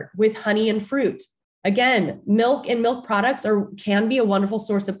yogurt with honey and fruit. Again, milk and milk products can be a wonderful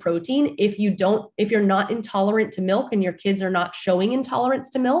source of protein. If you're not intolerant to milk and your kids are not showing intolerance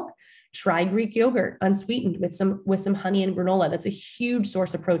to milk, try Greek yogurt unsweetened with some honey and granola. That's a huge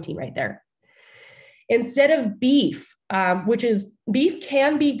source of protein right there. Instead of beef, beef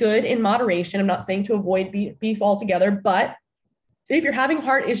can be good in moderation. I'm not saying to avoid beef altogether, but if you're having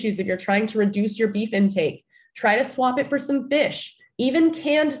heart issues, if you're trying to reduce your beef intake, try to swap it for some fish. Even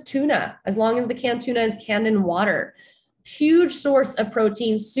canned tuna, as long as the canned tuna is canned in water. Huge source of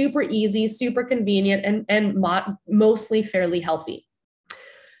protein, super easy, super convenient, and mostly fairly healthy.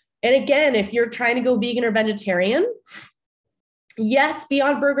 And again, if you're trying to go vegan or vegetarian, yes,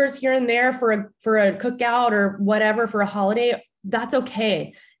 Beyond Burgers here and there for a cookout or whatever for a holiday, that's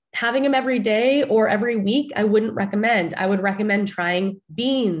okay. Having them every day or every week, I wouldn't recommend. I would recommend trying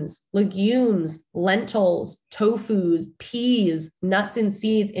beans, legumes, lentils, tofus, peas, nuts and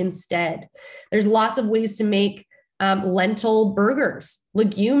seeds instead. There's lots of ways to make lentil burgers,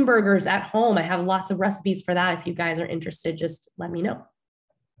 legume burgers at home. I have lots of recipes for that. If you guys are interested, just let me know.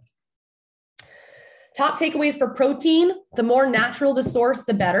 Top takeaways for protein: the more natural the source,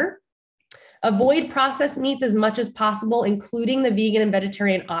 the better. Avoid processed meats as much as possible, including the vegan and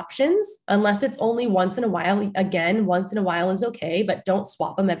vegetarian options, unless it's only once in a while. Again, once in a while is okay, but don't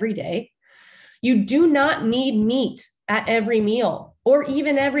swap them every day. You do not need meat at every meal or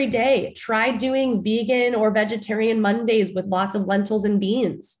even every day. Try doing vegan or vegetarian Mondays with lots of lentils and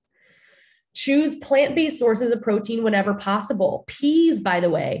beans. Choose plant-based sources of protein whenever possible. Peas, by the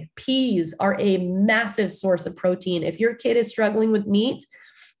way, peas are a massive source of protein. If your kid is struggling with meat,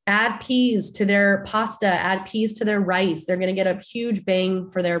 add peas to their pasta, add peas to their rice. They're going to get a huge bang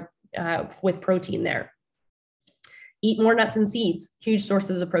for their with protein there. Eat more nuts and seeds, huge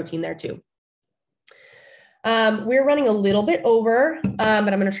sources of protein there too. We're running a little bit over, but I'm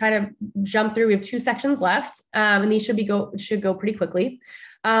going to try to jump through. We have 2 sections left, and these should go pretty quickly.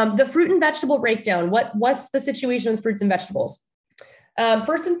 The fruit and vegetable breakdown. What's the situation with fruits and vegetables?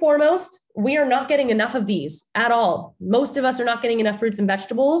 First and foremost, we are not getting enough of these at all. Most of us are not getting enough fruits and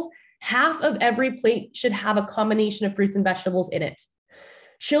vegetables. Half of every plate should have a combination of fruits and vegetables in it.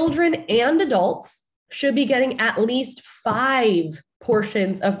 Children and adults should be getting at least 5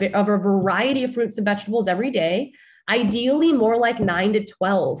 portions of a variety of fruits and vegetables every day, ideally more like 9 to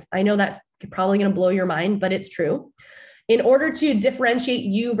 12. I know that's probably going to blow your mind, but it's true. In order to differentiate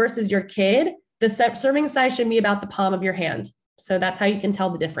you versus your kid, the serving size should be about the palm of your hand. So that's how you can tell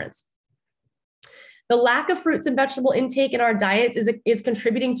the difference. The lack of fruits and vegetable intake in our diets is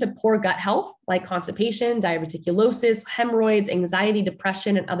contributing to poor gut health, like constipation, diverticulosis, hemorrhoids, anxiety,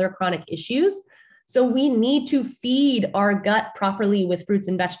 depression, and other chronic issues. So we need to feed our gut properly with fruits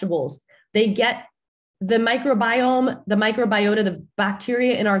and vegetables. They get the microbiome, the microbiota, the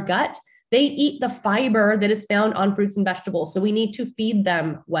bacteria in our gut. They eat the fiber that is found on fruits and vegetables. So we need to feed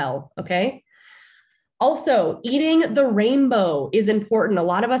them well, okay? Also, eating the rainbow is important. A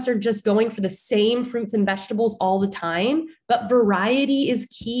lot of us are just going for the same fruits and vegetables all the time, but variety is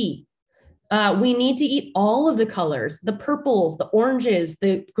key. We need to eat all of the colors, the purples, the oranges,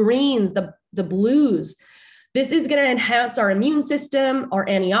 the greens, the blues. This is going to enhance our immune system, our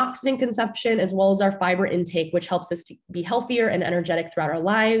antioxidant consumption, as well as our fiber intake, which helps us to be healthier and energetic throughout our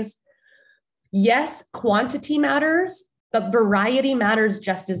lives. Yes, quantity matters, but variety matters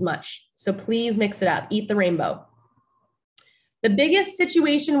just as much. So please mix it up. Eat the rainbow. The biggest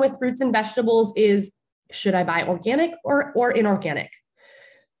situation with fruits and vegetables is, should I buy organic or inorganic?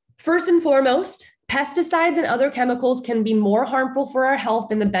 First and foremost, pesticides and other chemicals can be more harmful for our health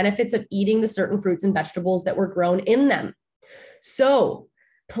than the benefits of eating the certain fruits and vegetables that were grown in them. So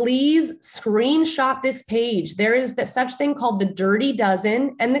please screenshot this page. There is such thing called the Dirty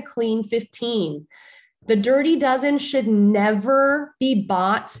Dozen and the Clean 15. The Dirty Dozen should never be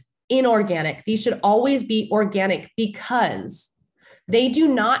bought inorganic. These should always be organic because they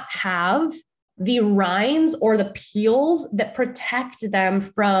do not have the rinds or the peels that protect them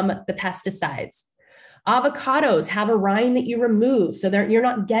from the pesticides. Avocados have a rind that you remove, so you're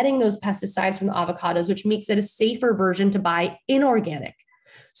not getting those pesticides from the avocados, which makes it a safer version to buy inorganic.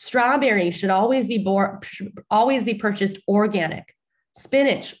 Strawberries should always be purchased organic.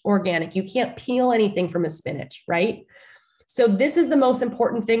 Spinach, organic. You can't peel anything from a spinach, right? So this is the most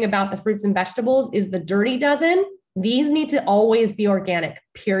important thing about the fruits and vegetables is the Dirty Dozen. These need to always be organic,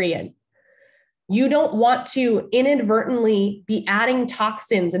 period. You don't want to inadvertently be adding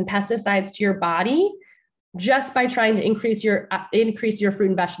toxins and pesticides to your body just by trying to increase your fruit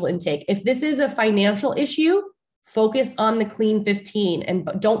and vegetable intake. If this is a financial issue, focus on the Clean 15 and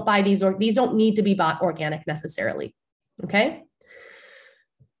don't buy these, or these don't need to be bought organic necessarily. Okay.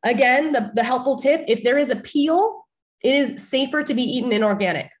 Again, the helpful tip, if there is a peel, it is safer to be eaten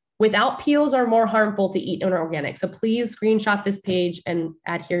inorganic. Without peels are more harmful to eat inorganic. So please screenshot this page and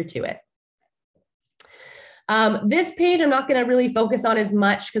adhere to it. This page, I'm not going to really focus on as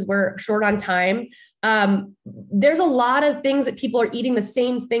much because we're short on time. There's a lot of things that people are eating the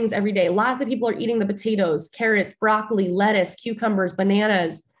same things every day. Lots of people are eating the potatoes, carrots, broccoli, lettuce, cucumbers,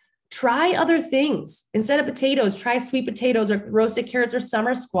 bananas. Try other things. Instead of potatoes, try sweet potatoes or roasted carrots or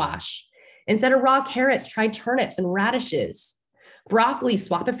summer squash. Instead of raw carrots, try turnips and radishes. Broccoli,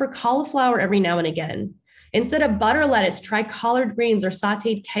 swap it for cauliflower every now and again. Instead of butter lettuce, try collard greens or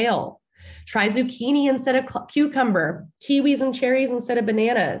sauteed kale. Try zucchini instead of cucumber, kiwis and cherries instead of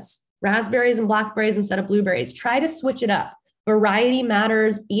bananas, raspberries and blackberries instead of blueberries. Try to switch it up. Variety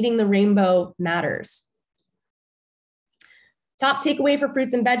matters. Eating the rainbow matters. Top takeaway for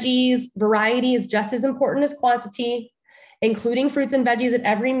fruits and veggies: variety is just as important as quantity. Including fruits and veggies at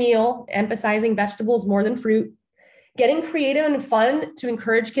every meal, emphasizing vegetables more than fruit. Getting creative and fun to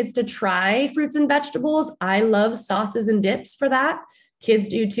encourage kids to try fruits and vegetables. I love sauces and dips for that. Kids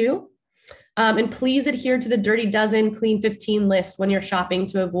do too. And please adhere to the Dirty Dozen Clean 15 list when you're shopping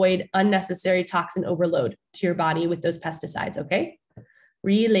to avoid unnecessary toxin overload to your body with those pesticides, okay?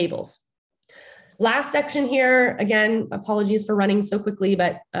 Read labels. Last section here, again, apologies for running so quickly,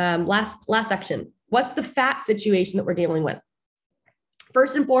 but last section. What's the fat situation that we're dealing with?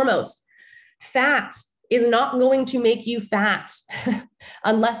 First and foremost, fat is not going to make you fat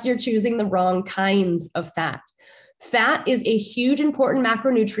unless you're choosing the wrong kinds of fat. Fat is a huge, important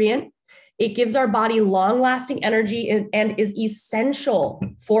macronutrient. It gives our body long-lasting energy and is essential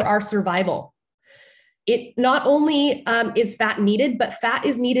for our survival. It not only is fat needed, but fat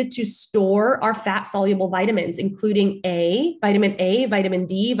is needed to store our fat-soluble vitamins, including vitamin A, vitamin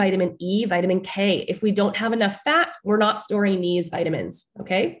D, vitamin E, vitamin K. If we don't have enough fat, we're not storing these vitamins,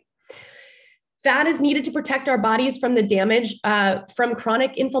 okay? Fat is needed to protect our bodies from the damage from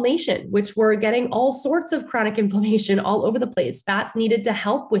chronic inflammation, which we're getting all sorts of chronic inflammation all over the place. Fat's needed to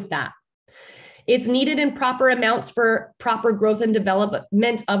help with that. It's needed in proper amounts for proper growth and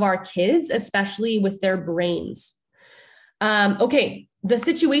development of our kids, especially with their brains. Okay, the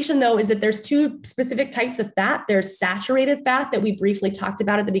situation though is that there's two specific types of fat. There's saturated fat that we briefly talked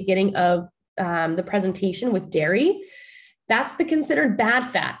about at the beginning of the presentation with dairy. That's the considered bad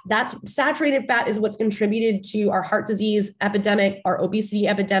fat. That's saturated fat is what's contributed to our heart disease epidemic, our obesity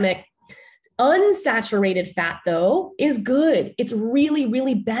epidemic. Unsaturated fat, though, is good. It's really,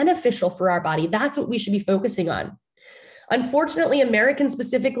 really beneficial for our body. That's what we should be focusing on. Unfortunately, Americans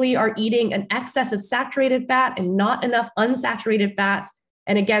specifically are eating an excess of saturated fat and not enough unsaturated fats.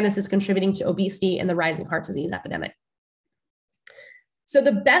 And again, this is contributing to obesity and the rising heart disease epidemic. So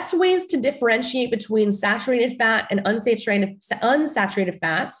the best ways to differentiate between saturated fat and unsaturated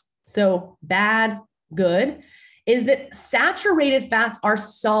fats, so bad, good, is that saturated fats are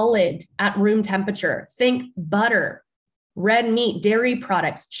solid at room temperature. Think butter, red meat, dairy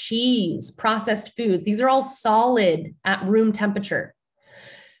products, cheese, processed foods. These are all solid at room temperature.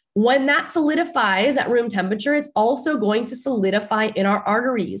 When that solidifies at room temperature, it's also going to solidify in our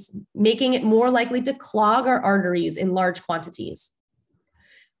arteries, making it more likely to clog our arteries in large quantities.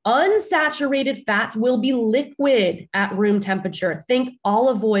 Unsaturated fats will be liquid at room temperature. Think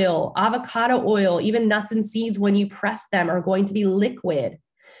olive oil, avocado oil, even nuts and seeds when you press them are going to be liquid.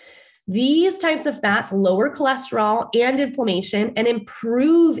 These types of fats lower cholesterol and inflammation and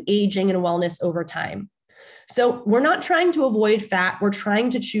improve aging and wellness over time. So we're not trying to avoid fat. We're trying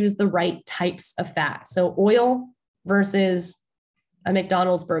to choose the right types of fat. So oil versus a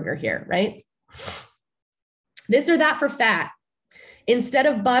McDonald's burger here, right? This or that for fat. Instead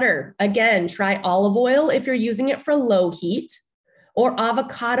of butter, again, try olive oil if you're using it for low heat, or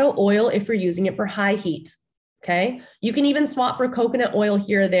avocado oil if you're using it for high heat, okay? You can even swap for coconut oil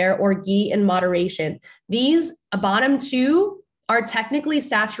here or there, or ghee in moderation. These bottom two are technically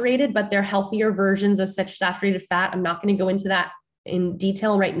saturated, but they're healthier versions of such saturated fat. I'm not going to go into that in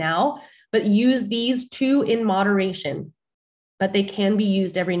detail right now, but use these two in moderation, but they can be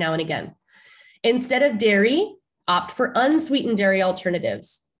used every now and again. Instead of dairy, opt for unsweetened dairy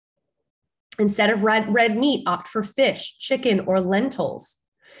alternatives. Instead of red meat, opt for fish, chicken, or lentils.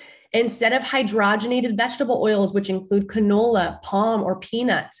 Instead of hydrogenated vegetable oils, which include canola, palm, or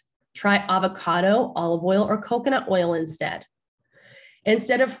peanut, try avocado, olive oil, or coconut oil instead.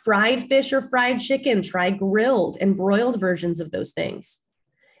 Instead of fried fish or fried chicken, try grilled and broiled versions of those things.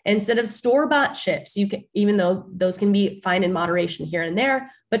 Instead of store-bought chips, you can, even though those can be fine in moderation here and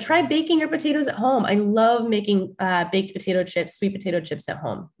there, but try baking your potatoes at home. I love making baked potato chips, sweet potato chips at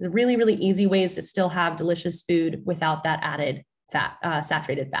home. They're really, really easy ways to still have delicious food without that added fat,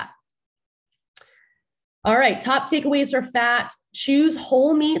 saturated fat. All right, top takeaways for fat. Choose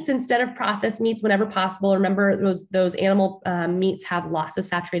whole meats instead of processed meats whenever possible. Remember, those animal meats have lots of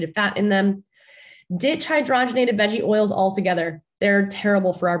saturated fat in them. Ditch hydrogenated veggie oils altogether. They're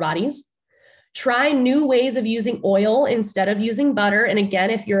terrible for our bodies. Try new ways of using oil instead of using butter. And again,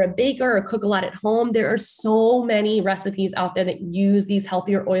 if you're a baker or cook a lot at home, there are so many recipes out there that use these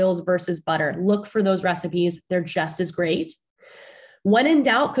healthier oils versus butter. Look for those recipes. They're just as great. When in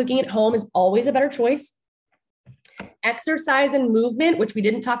doubt, cooking at home is always a better choice. Exercise and movement, which we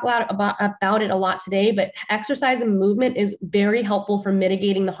didn't talk a lot about it a lot today, but exercise and movement is very helpful for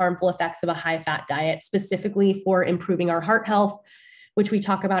mitigating the harmful effects of a high-fat diet, specifically for improving our heart health, which we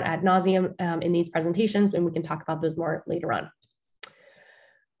talk about ad nauseum in these presentations, and we can talk about those more later on.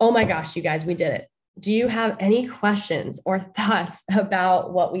 Oh my gosh, you guys, we did it. Do you have any questions or thoughts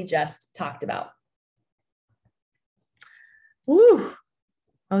about what we just talked about? Woo,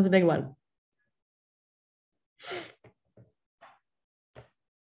 that was a big one.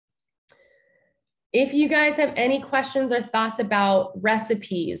 If you guys have any questions or thoughts about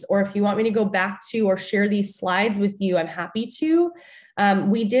recipes, or if you want me to go back to or share these slides with you, I'm happy to.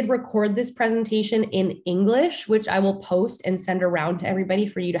 We did record this presentation in English, which I will post and send around to everybody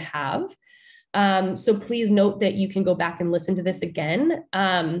for you to have. So please note that you can go back and listen to this again.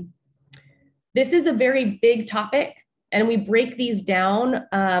 This is a very big topic, and we break these down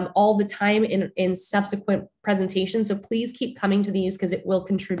all the time in subsequent presentations. So please keep coming to these because it will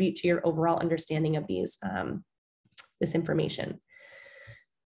contribute to your overall understanding of these, this information.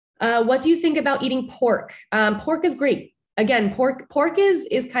 What do you think about eating pork? Pork is great. Again, pork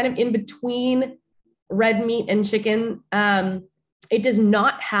is kind of in between red meat and chicken. It does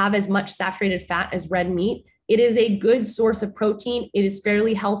not have as much saturated fat as red meat. It is a good source of protein. It is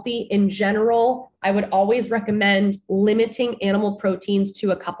fairly healthy in general. I would always recommend limiting animal proteins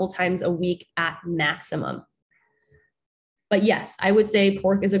to a couple times a week at maximum. But yes, I would say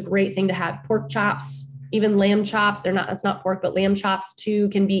pork is a great thing to have. Pork chops, even lamb chops, that's not pork, but lamb chops too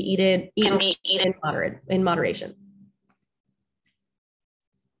can be eaten in moderation.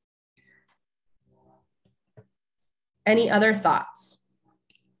 Any other thoughts?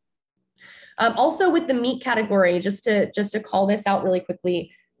 Also with the meat category, just to call this out really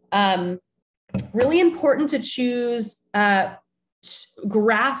quickly, really important to choose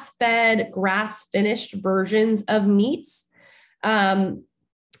grass-fed, grass-finished versions of meats. I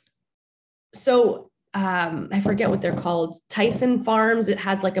forget what they're called. Tyson Farms, it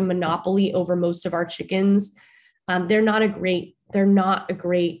has like a monopoly over most of our chickens. They're not a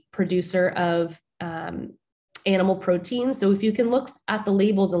great producer of animal protein. So if you can look at the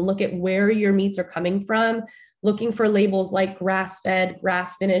labels and look at where your meats are coming from, looking for labels like grass-fed,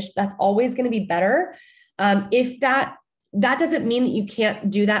 grass-finished, that's always going to be better. If that doesn't mean that you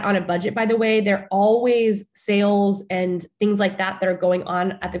can't do that on a budget, by the way. There are always sales and things like that are going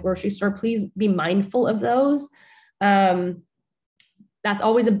on at the grocery store. Please be mindful of those. That's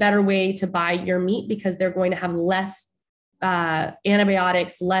always a better way to buy your meat because they're going to have less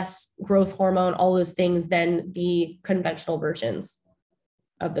antibiotics, less growth hormone, all those things than the conventional versions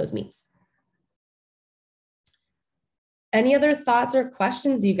of those meats. Any other thoughts or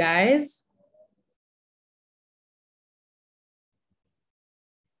questions, you guys?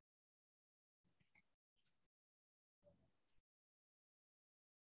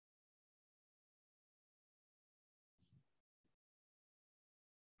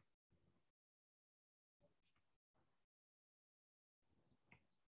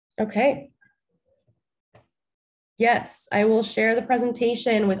 Okay. Yes, I will share the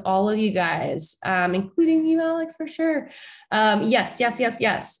presentation with all of you guys, including you, Alex, for sure. Yes.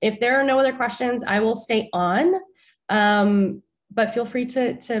 If there are no other questions, I will stay on. But feel free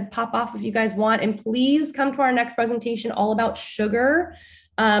to pop off if you guys want. And please come to our next presentation all about sugar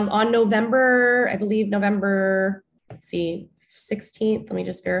on November, I believe November, let's see, 16th. Let me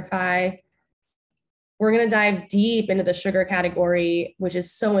just verify. We're going to dive deep into the sugar category, which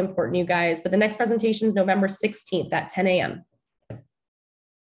is so important, you guys. But the next presentation is November 16th at 10 a.m.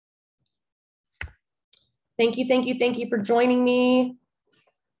 Thank you for joining me.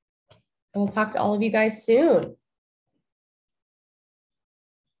 And we'll talk to all of you guys soon.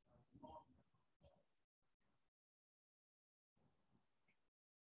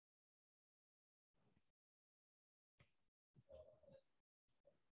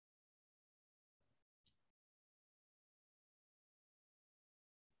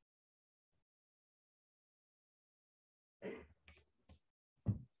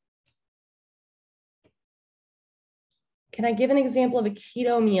 Can I give an example of a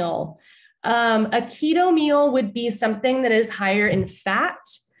keto meal? A keto meal would be something that is higher in fat,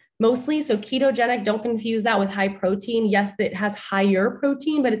 mostly. So ketogenic, don't confuse that with high protein. Yes, it has higher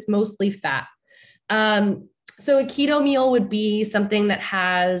protein, but it's mostly fat. So a keto meal would be something that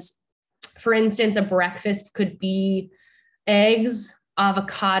has, for instance, a breakfast could be eggs,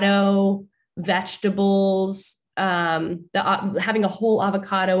 avocado, vegetables. Having a whole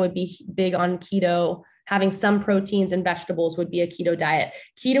avocado would be big on keto. Having some proteins and vegetables would be a keto diet.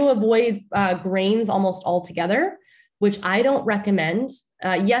 Keto avoids grains almost altogether, which I don't recommend.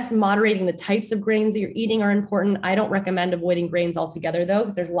 Yes, moderating the types of grains that you're eating are important. I don't recommend avoiding grains altogether, though,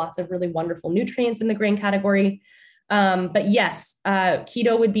 because there's lots of really wonderful nutrients in the grain category. But yes,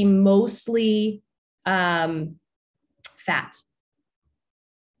 keto would be mostly fat.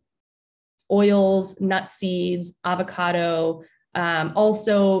 Oils, nut seeds, avocado,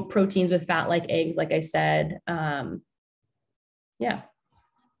 also proteins with fat like eggs, like I said. Yeah.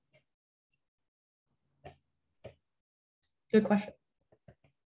 Good question.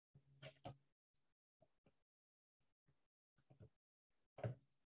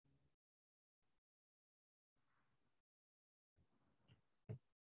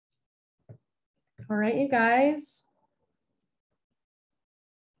 All right, you guys.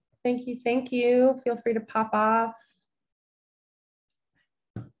 Thank you. Thank you. Feel free to pop off.